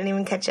slide. I didn't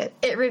even catch it.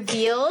 It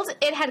revealed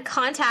it had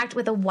contact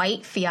with a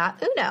white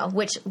Fiat Uno,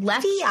 which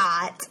left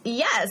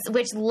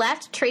which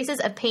left traces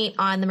of paint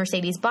on the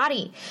Mercedes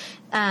bodywork.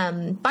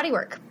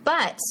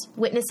 But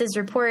witnesses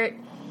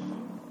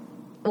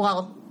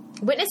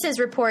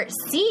report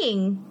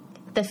seeing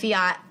the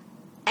Fiat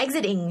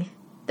exiting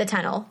the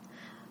tunnel,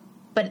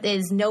 but it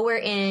is nowhere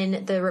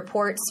in the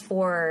reports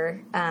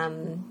for,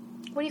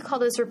 what do you call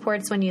those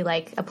reports when you,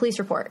 like, a police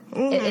report?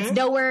 Mm-hmm. It's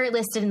nowhere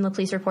listed in the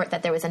police report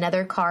that there was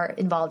another car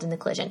involved in the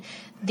collision.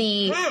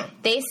 They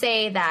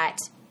say that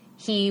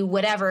he,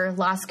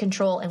 lost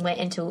control and went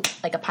into,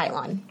 like, a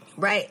pylon.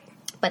 Right.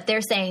 But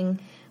they're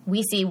saying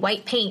we see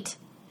white paint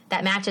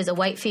that matches a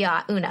white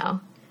Fiat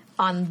Uno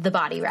on the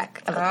body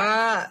wreck of the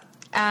car.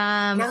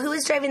 Now, who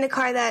was driving the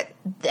car that...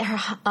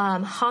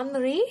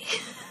 Henry?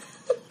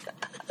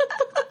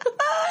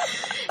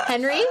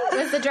 Henry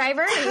was the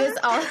driver. He was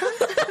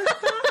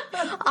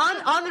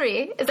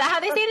Henri. Is that how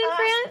they say it in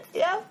France?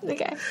 Yeah.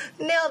 Okay.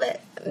 Nailed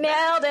it.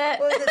 What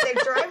was it, their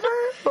driver?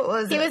 What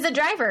was it? He was the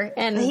driver.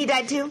 And he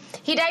died too?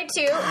 He died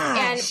too.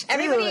 Gosh,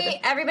 and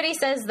everybody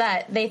says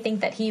that they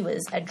think that he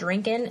was a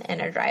drinking and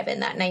a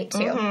driving that night too.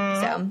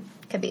 Mm-hmm. So,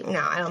 could be.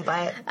 No, I don't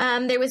buy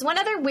it. There was one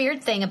other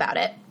weird thing about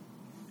it.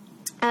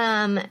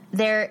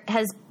 There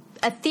has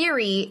a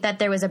theory that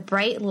there was a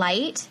bright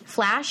light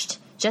flashed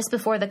just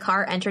before the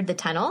car entered the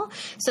tunnel.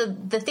 So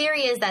the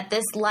theory is that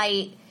this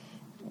light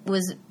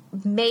was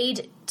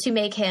made to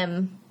make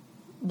him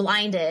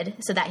blinded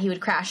so that he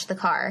would crash the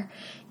car.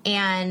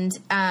 And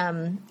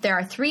there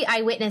are 3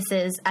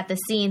 eyewitnesses at the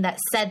scene that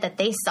said that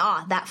they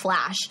saw that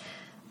flash.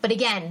 But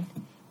again,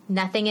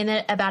 nothing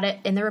about it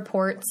in the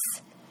reports,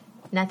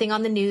 nothing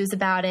on the news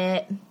about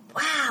it.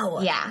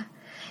 Wow. Yeah.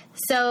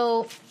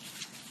 So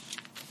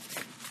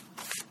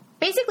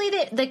basically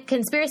the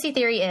conspiracy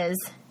theory is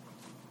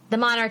the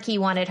monarchy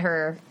wanted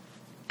her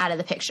out of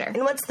the picture.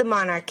 And what's the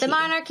monarchy? The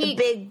monarchy,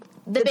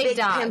 the big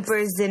dogs.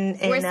 Pimpers in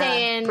We're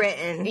saying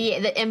Britain.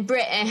 Yeah, in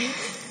Britain.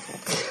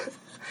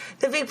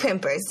 The big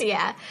pimpers.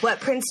 Yeah. What,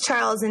 Prince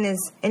Charles and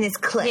his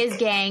clique? His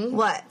gang.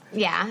 What?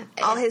 Yeah.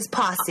 All his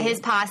posse. His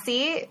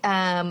posse.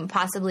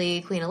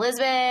 Possibly Queen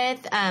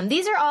Elizabeth.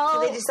 These are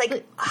all... So they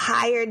just,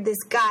 hired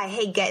this guy,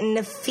 hey, get in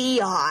the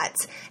Fiat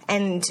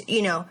and,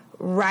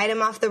 ride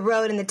him off the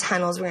road in the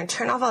tunnels. We're going to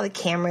turn off all the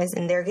cameras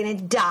and they're going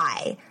to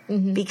die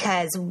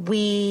because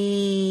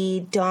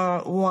we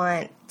don't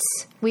want...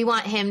 We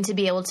want him to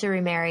be able to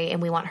remarry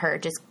and we want her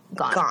just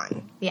gone.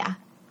 Gone. Yeah.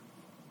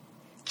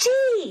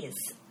 Jeez.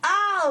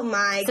 Oh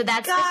my god. So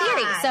that's the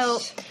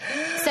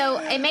theory. So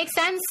it makes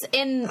sense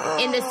in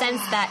the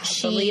sense that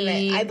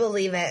she I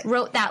believe it.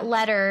 Wrote that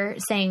letter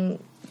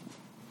saying,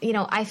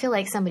 I feel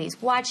like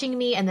somebody's watching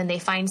me, and then they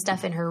find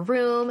stuff in her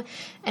room,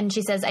 and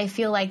she says, I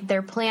feel like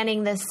they're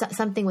planning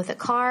something with a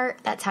car.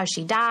 That's how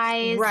she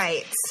dies.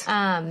 Right.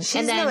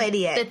 She's no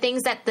idiot. The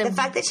things that the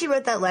fact that she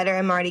wrote that letter,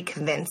 I'm already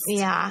convinced.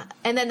 Yeah.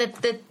 And then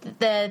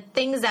the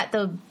things that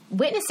the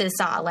witnesses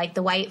saw, like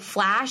the white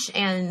flash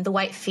and the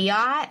white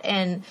Fiat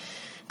and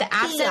the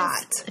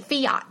absence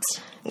Fiat.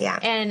 Yeah.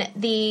 And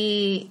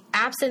the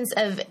absence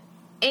of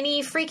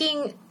any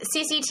freaking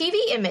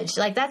CCTV image.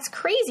 That's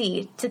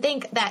crazy to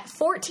think that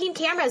 14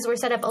 cameras were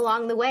set up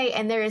along the way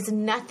and there is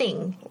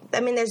nothing.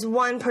 I mean, there's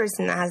one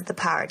person that has the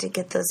power to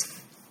get those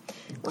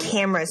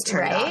cameras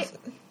turned off.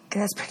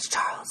 And that's Prince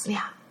Charles.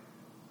 Yeah. I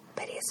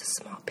bet he has a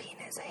small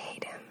penis. I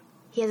hate him.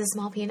 He has a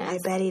small penis? I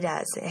bet he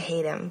does. I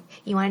hate him.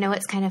 You want to know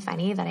what's kind of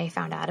funny that I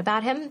found out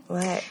about him?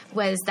 What?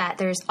 Was that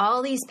there's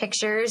all these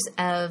pictures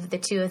of the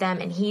two of them,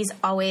 and he's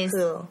always...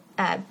 Who?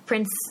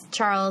 Prince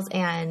Charles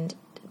and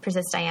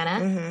Princess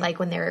Diana,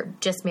 when they were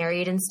just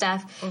married and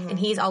stuff, and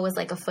he's always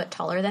a foot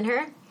taller than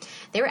her.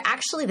 They were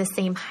actually the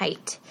same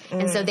height,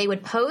 and so they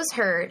would pose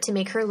her to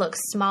make her look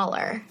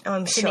smaller. Oh,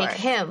 I'm to sure. make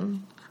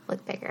him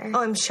look bigger.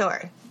 Oh, I'm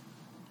sure.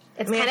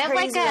 It's kind of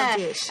like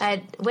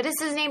a what is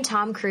his name?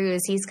 Tom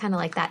Cruise. He's kind of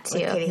like that too.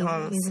 Katie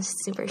Holmes. He's a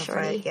super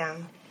shorty. Yeah.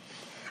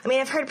 I mean,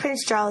 I've heard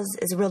Prince Charles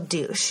is a real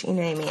douche. You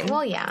know what I mean?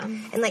 Well, yeah.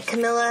 And like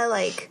Camilla,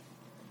 like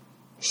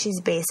she's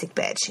basic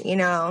bitch. You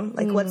know,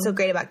 like what's so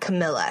great about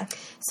Camilla?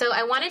 So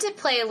I wanted to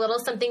play a little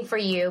something for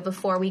you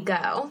before we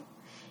go,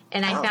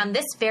 and I found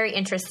this very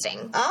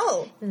interesting.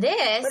 Oh, what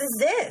is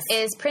this?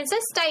 Is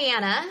Princess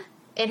Diana,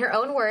 in her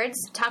own words,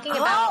 talking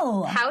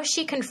about how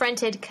she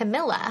confronted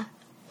Camilla.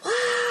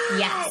 What?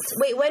 Yes.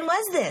 Wait, when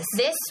was this?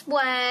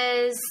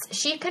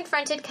 She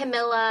confronted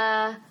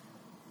Camilla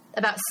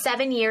about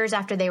 7 years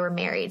after they were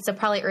married, so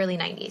probably early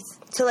 90s.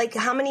 So, like,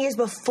 how many years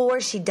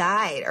before she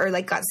died? Or,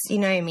 like, got, you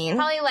know what I mean?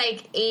 Probably,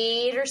 like,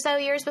 8 or so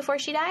years before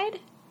she died.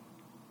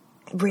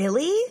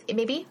 Really?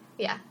 Maybe,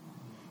 yeah.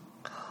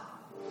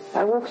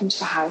 I walk into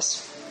the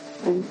house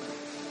and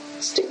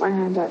stick my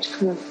hand out to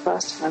Camilla the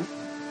first time.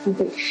 I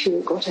think she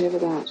got over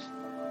that.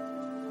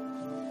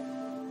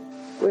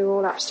 We were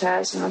all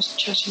upstairs and I was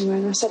chatting away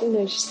and I suddenly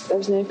noticed that there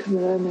was no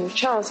Camilla, no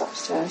Charles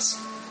upstairs.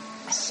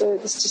 So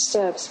this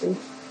disturbs me.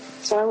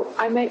 So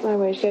I make my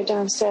way to go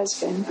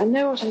downstairs again. I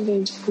know what I'm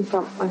going to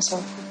confront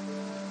myself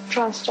with.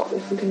 Try and stop me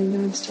from going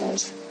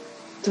downstairs.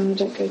 Then I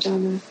don't go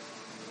down there.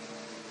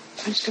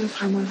 I'm just going to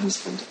find my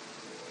husband.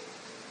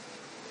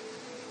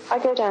 I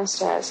go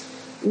downstairs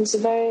and there's a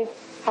very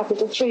happy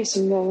little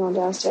threesome going on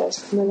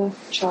downstairs. Camilla,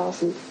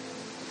 Charles and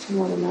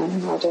some other man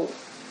who I don't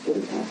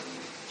really know,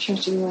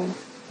 chatting away.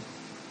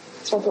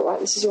 So I thought, right,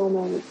 this is your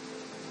moment.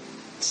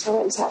 So I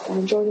went and sat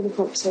down, joined in the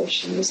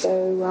conversation as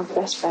though we were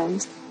best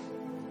friends.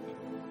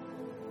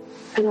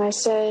 And I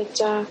said,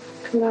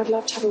 Camilla, I'd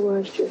love to have a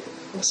word with you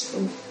if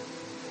possible.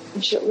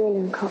 And she looked really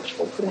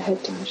uncomfortable, put her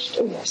head down. She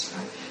said, oh, yes,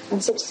 right. And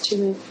I said to the two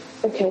men,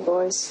 okay,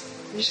 boys,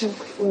 I'll just have a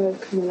quick word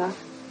with Camilla.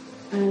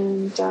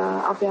 And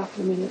I'll be up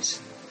in a minute.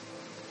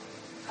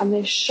 And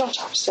they shot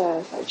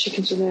upstairs like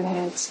chickens with no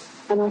heads.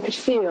 And I could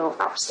feel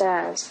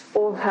upstairs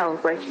all hell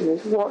breaking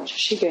loose. What is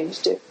she going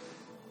to do?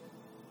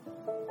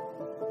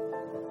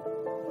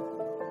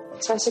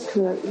 So I said,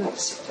 Camilla, you'd like to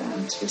sit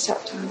down. So we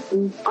sat down,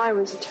 and I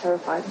was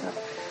terrified of her.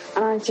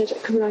 And I said,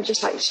 Camilla, I'd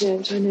just like to know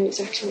that I know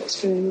exactly what's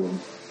going on.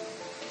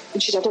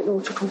 And she said, I don't know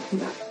what you're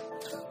talking about.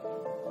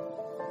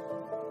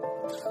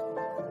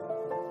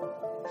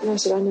 And I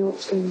said, I know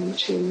what's going on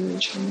between you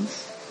and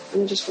Charles.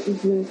 And I just want you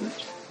to know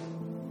that.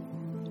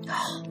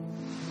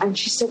 And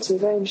she said to me,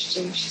 very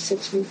interesting, she said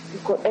to me,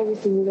 you've got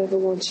everything you've ever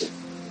wanted.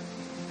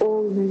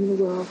 All the men in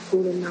the world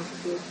fall in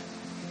love with you.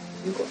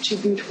 You've got 2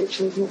 beautiful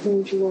children, what more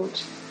would you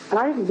want? And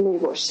I didn't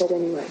believe what she said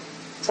anyway.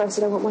 So I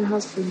said, I want my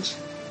husband.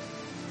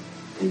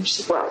 And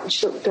she said, well, and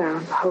she looked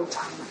down the whole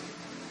time.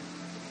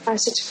 I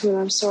said to Camilla,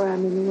 I'm sorry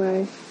I'm in the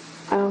way.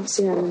 I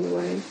obviously am in the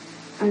way.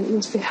 And it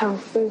must be hell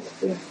for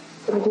both of you.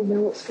 But I didn't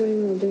know what's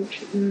going on,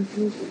 don't you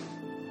know?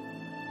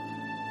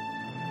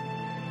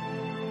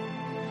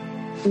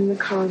 In the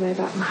car on the way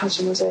back, my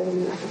husband was over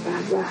me like a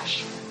bad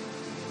rash.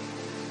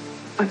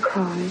 I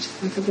cried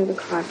like I've never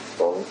cried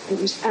before.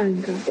 It was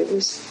anger. It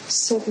was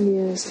 7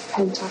 years of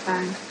pent-up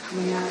anger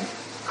coming out.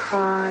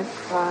 Cried.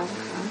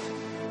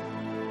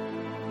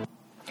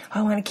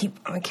 I want to keep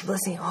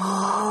listening.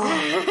 Oh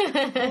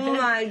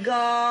my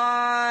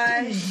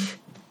gosh.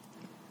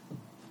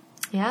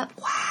 Yep.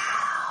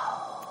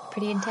 Wow.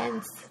 Pretty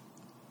intense.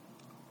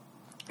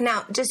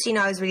 Now, just,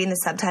 I was reading the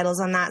subtitles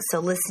on that, so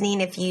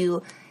listening, if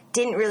you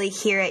didn't really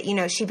hear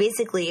it, she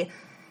basically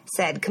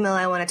said,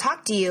 Camilla, I want to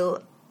talk to you.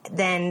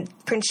 Then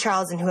Prince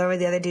Charles and whoever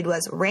the other dude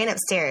was ran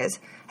upstairs,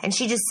 and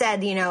she just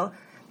said,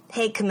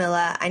 hey,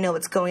 Camilla, I know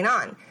what's going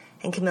on.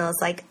 And Camilla's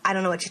like, I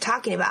don't know what you're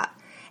talking about.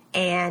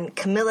 And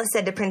Camilla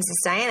said to Princess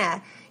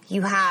Diana,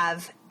 you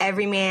have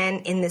every man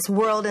in this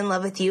world in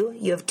love with you.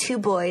 You have 2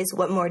 boys.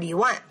 What more do you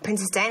want?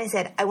 Princess Diana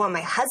said, I want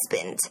my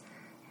husband.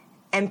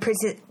 And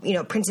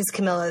Princess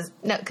Camilla's...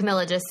 No,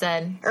 Camilla just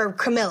said... Or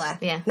Camilla.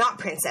 Yeah. Not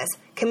Princess.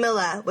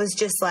 Camilla was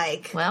just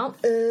like... Well...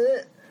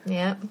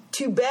 yeah.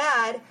 Too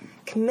bad.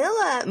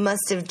 Camilla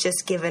must have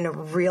just given a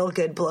real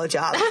good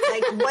blowjob.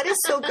 Like, what is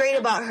so great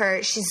about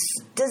her? She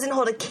doesn't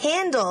hold a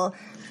candle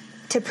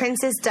to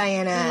Princess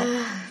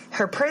Diana.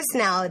 Her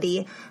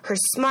personality, her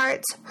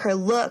smarts, her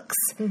looks,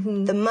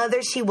 the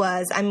mother she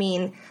was. I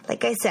mean,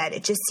 like I said,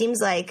 it just seems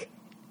like,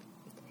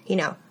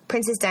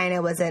 Princess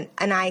Diana was an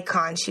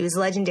icon. She was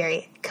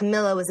legendary.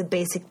 Camilla was a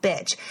basic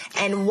bitch.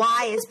 And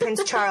why is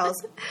Prince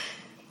Charles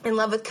in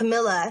love with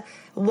Camilla?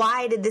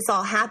 Why did this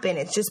all happen?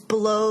 It just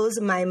blows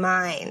my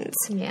mind.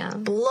 Yeah.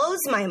 Blows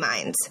my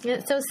mind.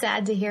 It's so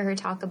sad to hear her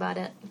talk about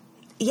it.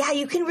 Yeah,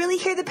 you can really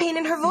hear the pain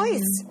in her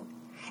voice.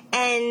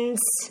 And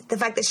the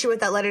fact that she wrote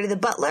that letter to the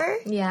butler.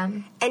 Yeah.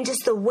 And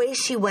just the way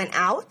she went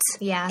out.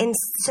 Yeah. In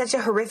such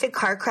a horrific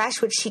car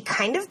crash, which she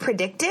kind of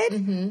predicted.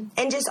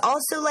 And just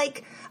also,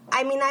 like,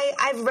 I mean,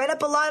 I've read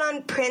up a lot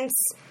on Prince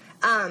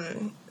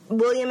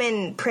William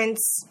and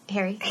Prince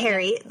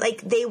Harry.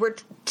 Like, they were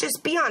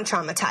just beyond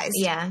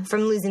traumatized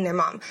from losing their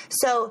mom.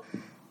 So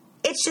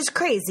it's just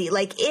crazy.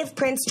 Like, if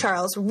Prince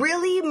Charles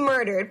really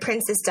murdered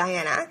Princess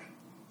Diana,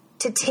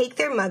 to take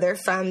their mother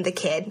from the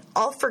kid,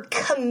 all for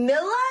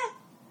Camilla?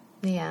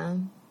 Yeah.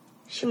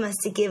 She must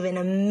have given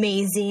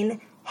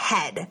amazing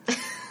head.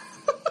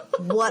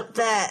 What?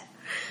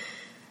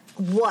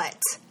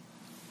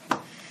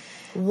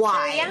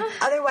 Why? Yeah.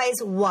 Otherwise,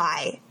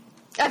 why?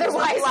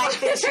 Otherwise,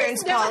 life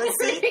insurance no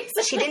policy.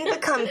 She didn't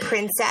become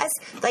princess.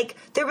 Like,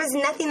 there was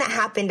nothing that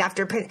happened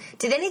after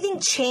Did anything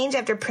change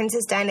after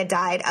Princess Diana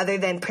died other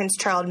than Prince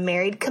Charles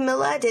married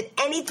Camilla? Did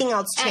anything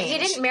else change? He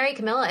didn't marry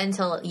Camilla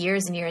until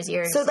years and years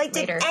So, like,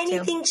 later, did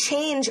anything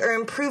change or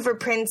improve for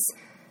Prince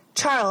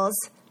Charles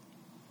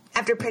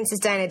after Princess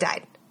Diana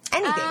died?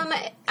 Anything?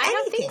 I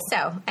don't think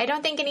so. I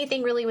don't think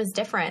anything really was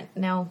different.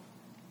 No.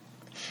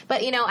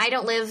 But, you know, I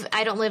don't live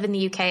in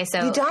the UK,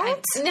 so... You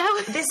don't?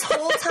 No. This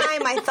whole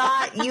time I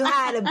thought you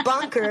had a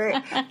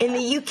bunker in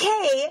the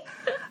UK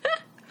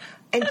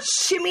and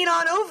shimmied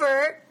on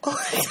over.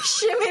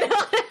 Shimmied on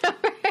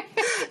over.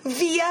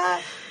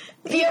 Via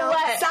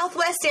what?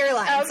 Southwest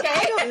Airlines. Okay.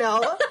 I don't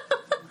know.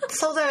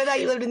 This whole time I thought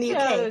you lived in the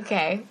UK.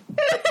 Okay.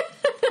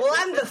 Well,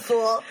 I'm the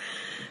fool.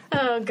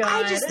 Oh, God.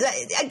 I just,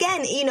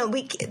 again, you know,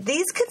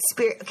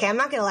 okay, I'm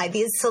not going to lie,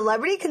 these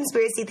celebrity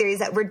conspiracy theories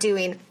that we're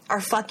doing are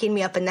fucking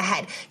me up in the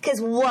head. Because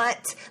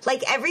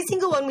every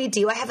single one we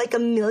do, I have like a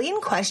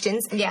million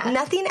questions. Yeah.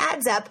 Nothing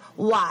adds up.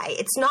 Why?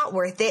 It's not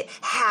worth it.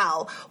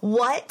 How?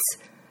 What?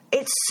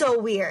 It's so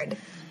weird.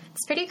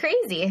 It's pretty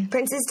crazy.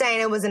 Princess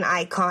Diana was an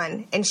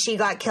icon, and she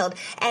got killed.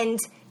 And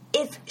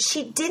if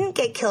she didn't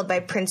get killed by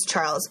Prince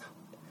Charles,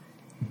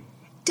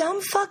 dumb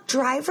fuck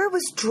driver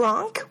was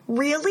drunk?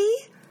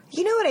 Really?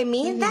 You know what I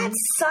mean? Mm-hmm. That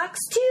sucks,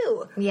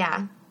 too.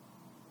 Yeah.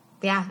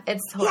 Yeah,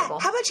 it's horrible.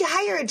 Yeah, how about you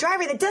hire a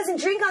driver that doesn't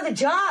drink on the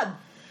job?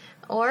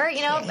 Or, you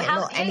know,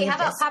 how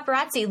about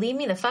paparazzi? Leave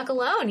me the fuck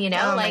alone, you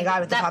know? Oh, my God,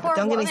 with the paparazzi.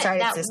 Don't get me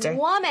started, sister. That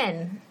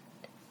woman.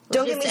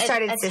 Don't get me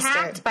started, sister.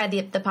 Attacked by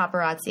the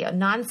paparazzi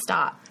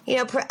nonstop. You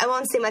know, I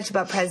won't say much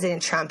about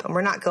President Trump, and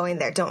we're not going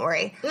there, don't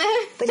worry.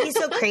 But he's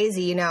so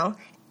crazy, you know?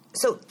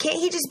 So can't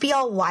he just be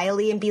all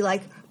wily and be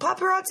like,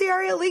 paparazzi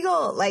are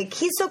illegal? Like,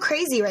 he's so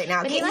crazy right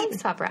now. But he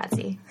likes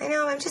paparazzi. I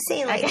know, I'm just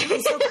saying, like,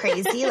 he's so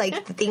crazy,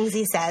 like, the things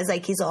he says,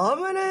 like, he's all, I'm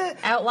gonna...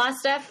 Outlaw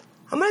stuff?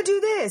 I'm gonna do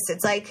this.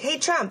 It's like, hey,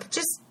 Trump,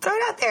 just throw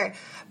it out there.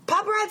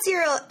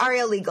 Paparazzi are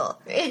illegal.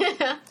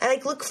 I,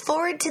 like, look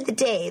forward to the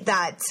day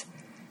that,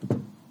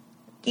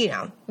 you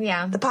know,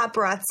 the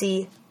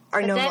paparazzi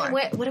are no more.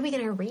 What are we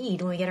going to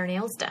read when we get our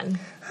nails done?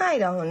 I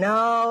don't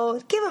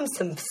know. Give them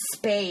some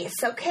space,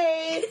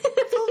 okay?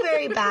 I feel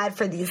very bad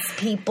for these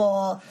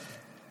people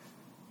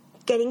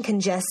getting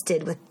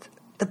congested with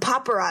the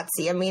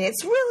paparazzi. I mean,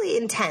 it's really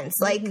intense.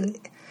 Like,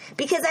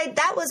 because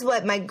that was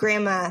what my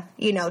grandma,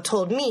 you know,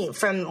 told me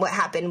from what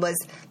happened was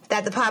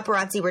that the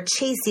paparazzi were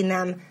chasing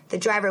them. The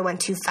driver went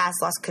too fast,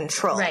 lost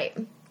control. Right.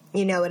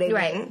 You know what I mean?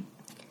 Right.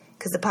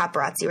 Because the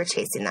paparazzi were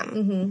chasing them.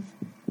 Mm-hmm.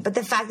 But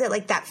the fact that,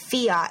 like, that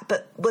Fiat,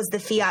 but was the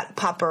Fiat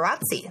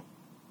paparazzi?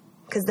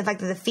 Because the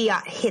fact that the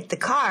Fiat hit the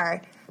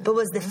car, but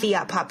was the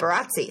Fiat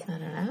paparazzi? I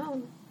don't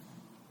know.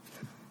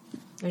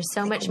 There's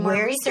so much more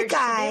research to do. Where's the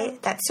guy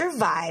that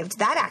survived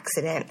that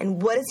accident,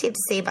 and what does he have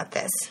to say about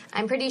this?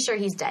 I'm pretty sure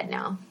he's dead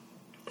now.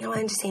 No,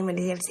 I'm just saying, what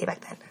did he have to say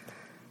back then?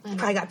 He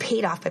probably got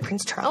paid off by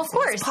Prince Charles. Of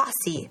course.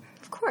 Posse.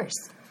 Of course.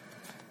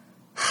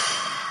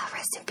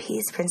 Rest in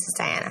peace, Princess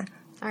Diana.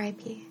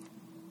 R.I.P.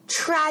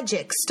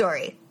 Tragic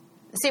story.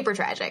 Super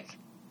tragic.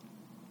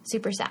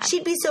 Super sad.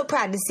 She'd be so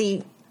proud to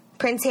see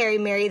Prince Harry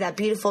marry that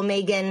beautiful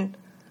Meghan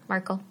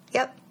Markle.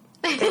 Yep.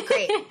 They're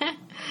great.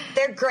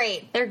 They're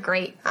great. They're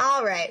great.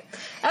 All right.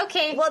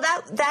 Okay. Well,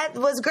 that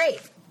was great.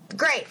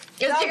 Great.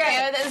 It was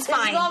great. It was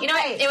fine. You know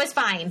what? It was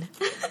fine.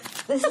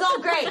 This is all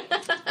great. All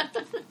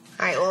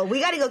right. Well, we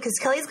got to go because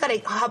Kelly's got to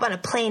hop on a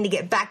plane to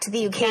get back to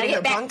the UK to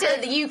her bunker.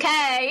 Back to the UK.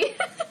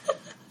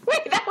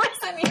 Wait, that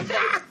wasn't even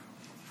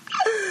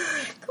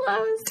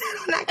close.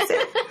 On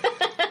accident.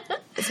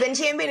 It's been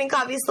Champagne and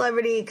Coffee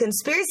Celebrity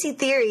Conspiracy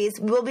Theories.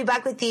 We'll be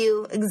back with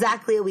you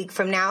exactly a week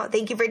from now.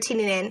 Thank you for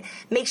tuning in.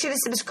 Make sure to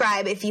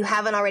subscribe if you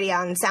haven't already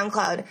on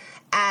SoundCloud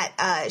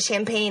at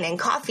Champagne and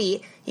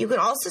Coffee. You can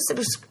also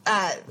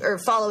or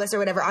follow us or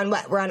whatever on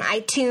what? We're on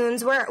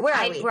iTunes. Where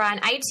are we? We're on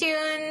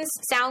iTunes,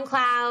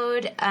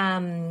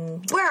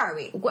 SoundCloud. Where are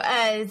we?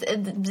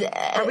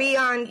 Are we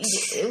on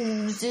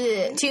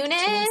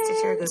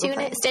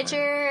TuneIn?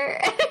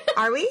 Stitcher.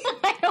 Are we?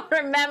 I don't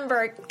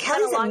remember.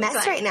 Kelly's a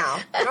mess right now.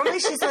 Normally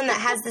she's the one that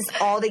has this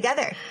all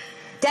together.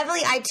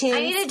 Definitely iTunes.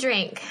 I need a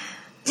drink.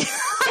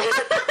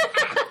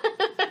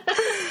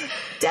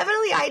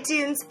 Definitely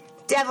iTunes.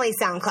 Definitely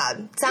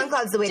SoundCloud.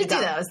 SoundCloud's the way to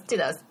go. Do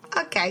those.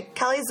 Okay.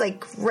 Kelly's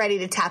like ready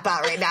to tap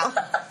out right now.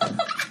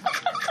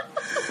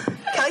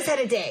 Kelly's had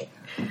a day.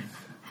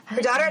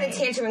 Her daughter had a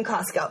tantrum in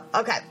Costco.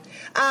 Okay.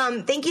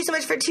 Thank you so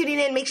much for tuning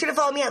in. Make sure to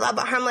follow me at Loud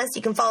But Harmless.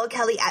 You can follow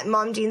Kelly at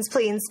Mom Jeans,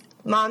 please.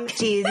 Mom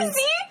Jeans.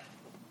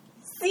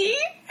 See?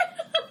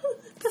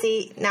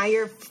 See? Now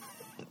you're...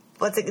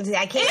 What's it?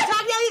 I can't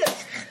talk now either.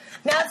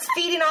 Now it's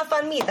feeding off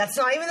on me. That's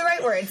not even the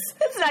right words.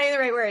 That's not even the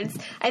right words.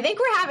 I think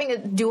we're having a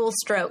dual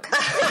stroke.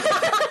 Follow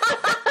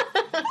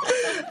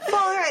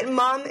her at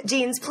Mom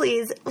Jeans,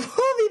 please.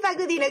 We'll be back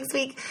with you next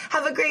week.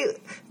 Have a great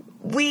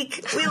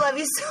week. We love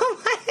you so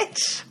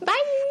much.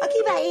 Bye.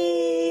 Okay,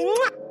 bye.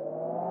 Mwah.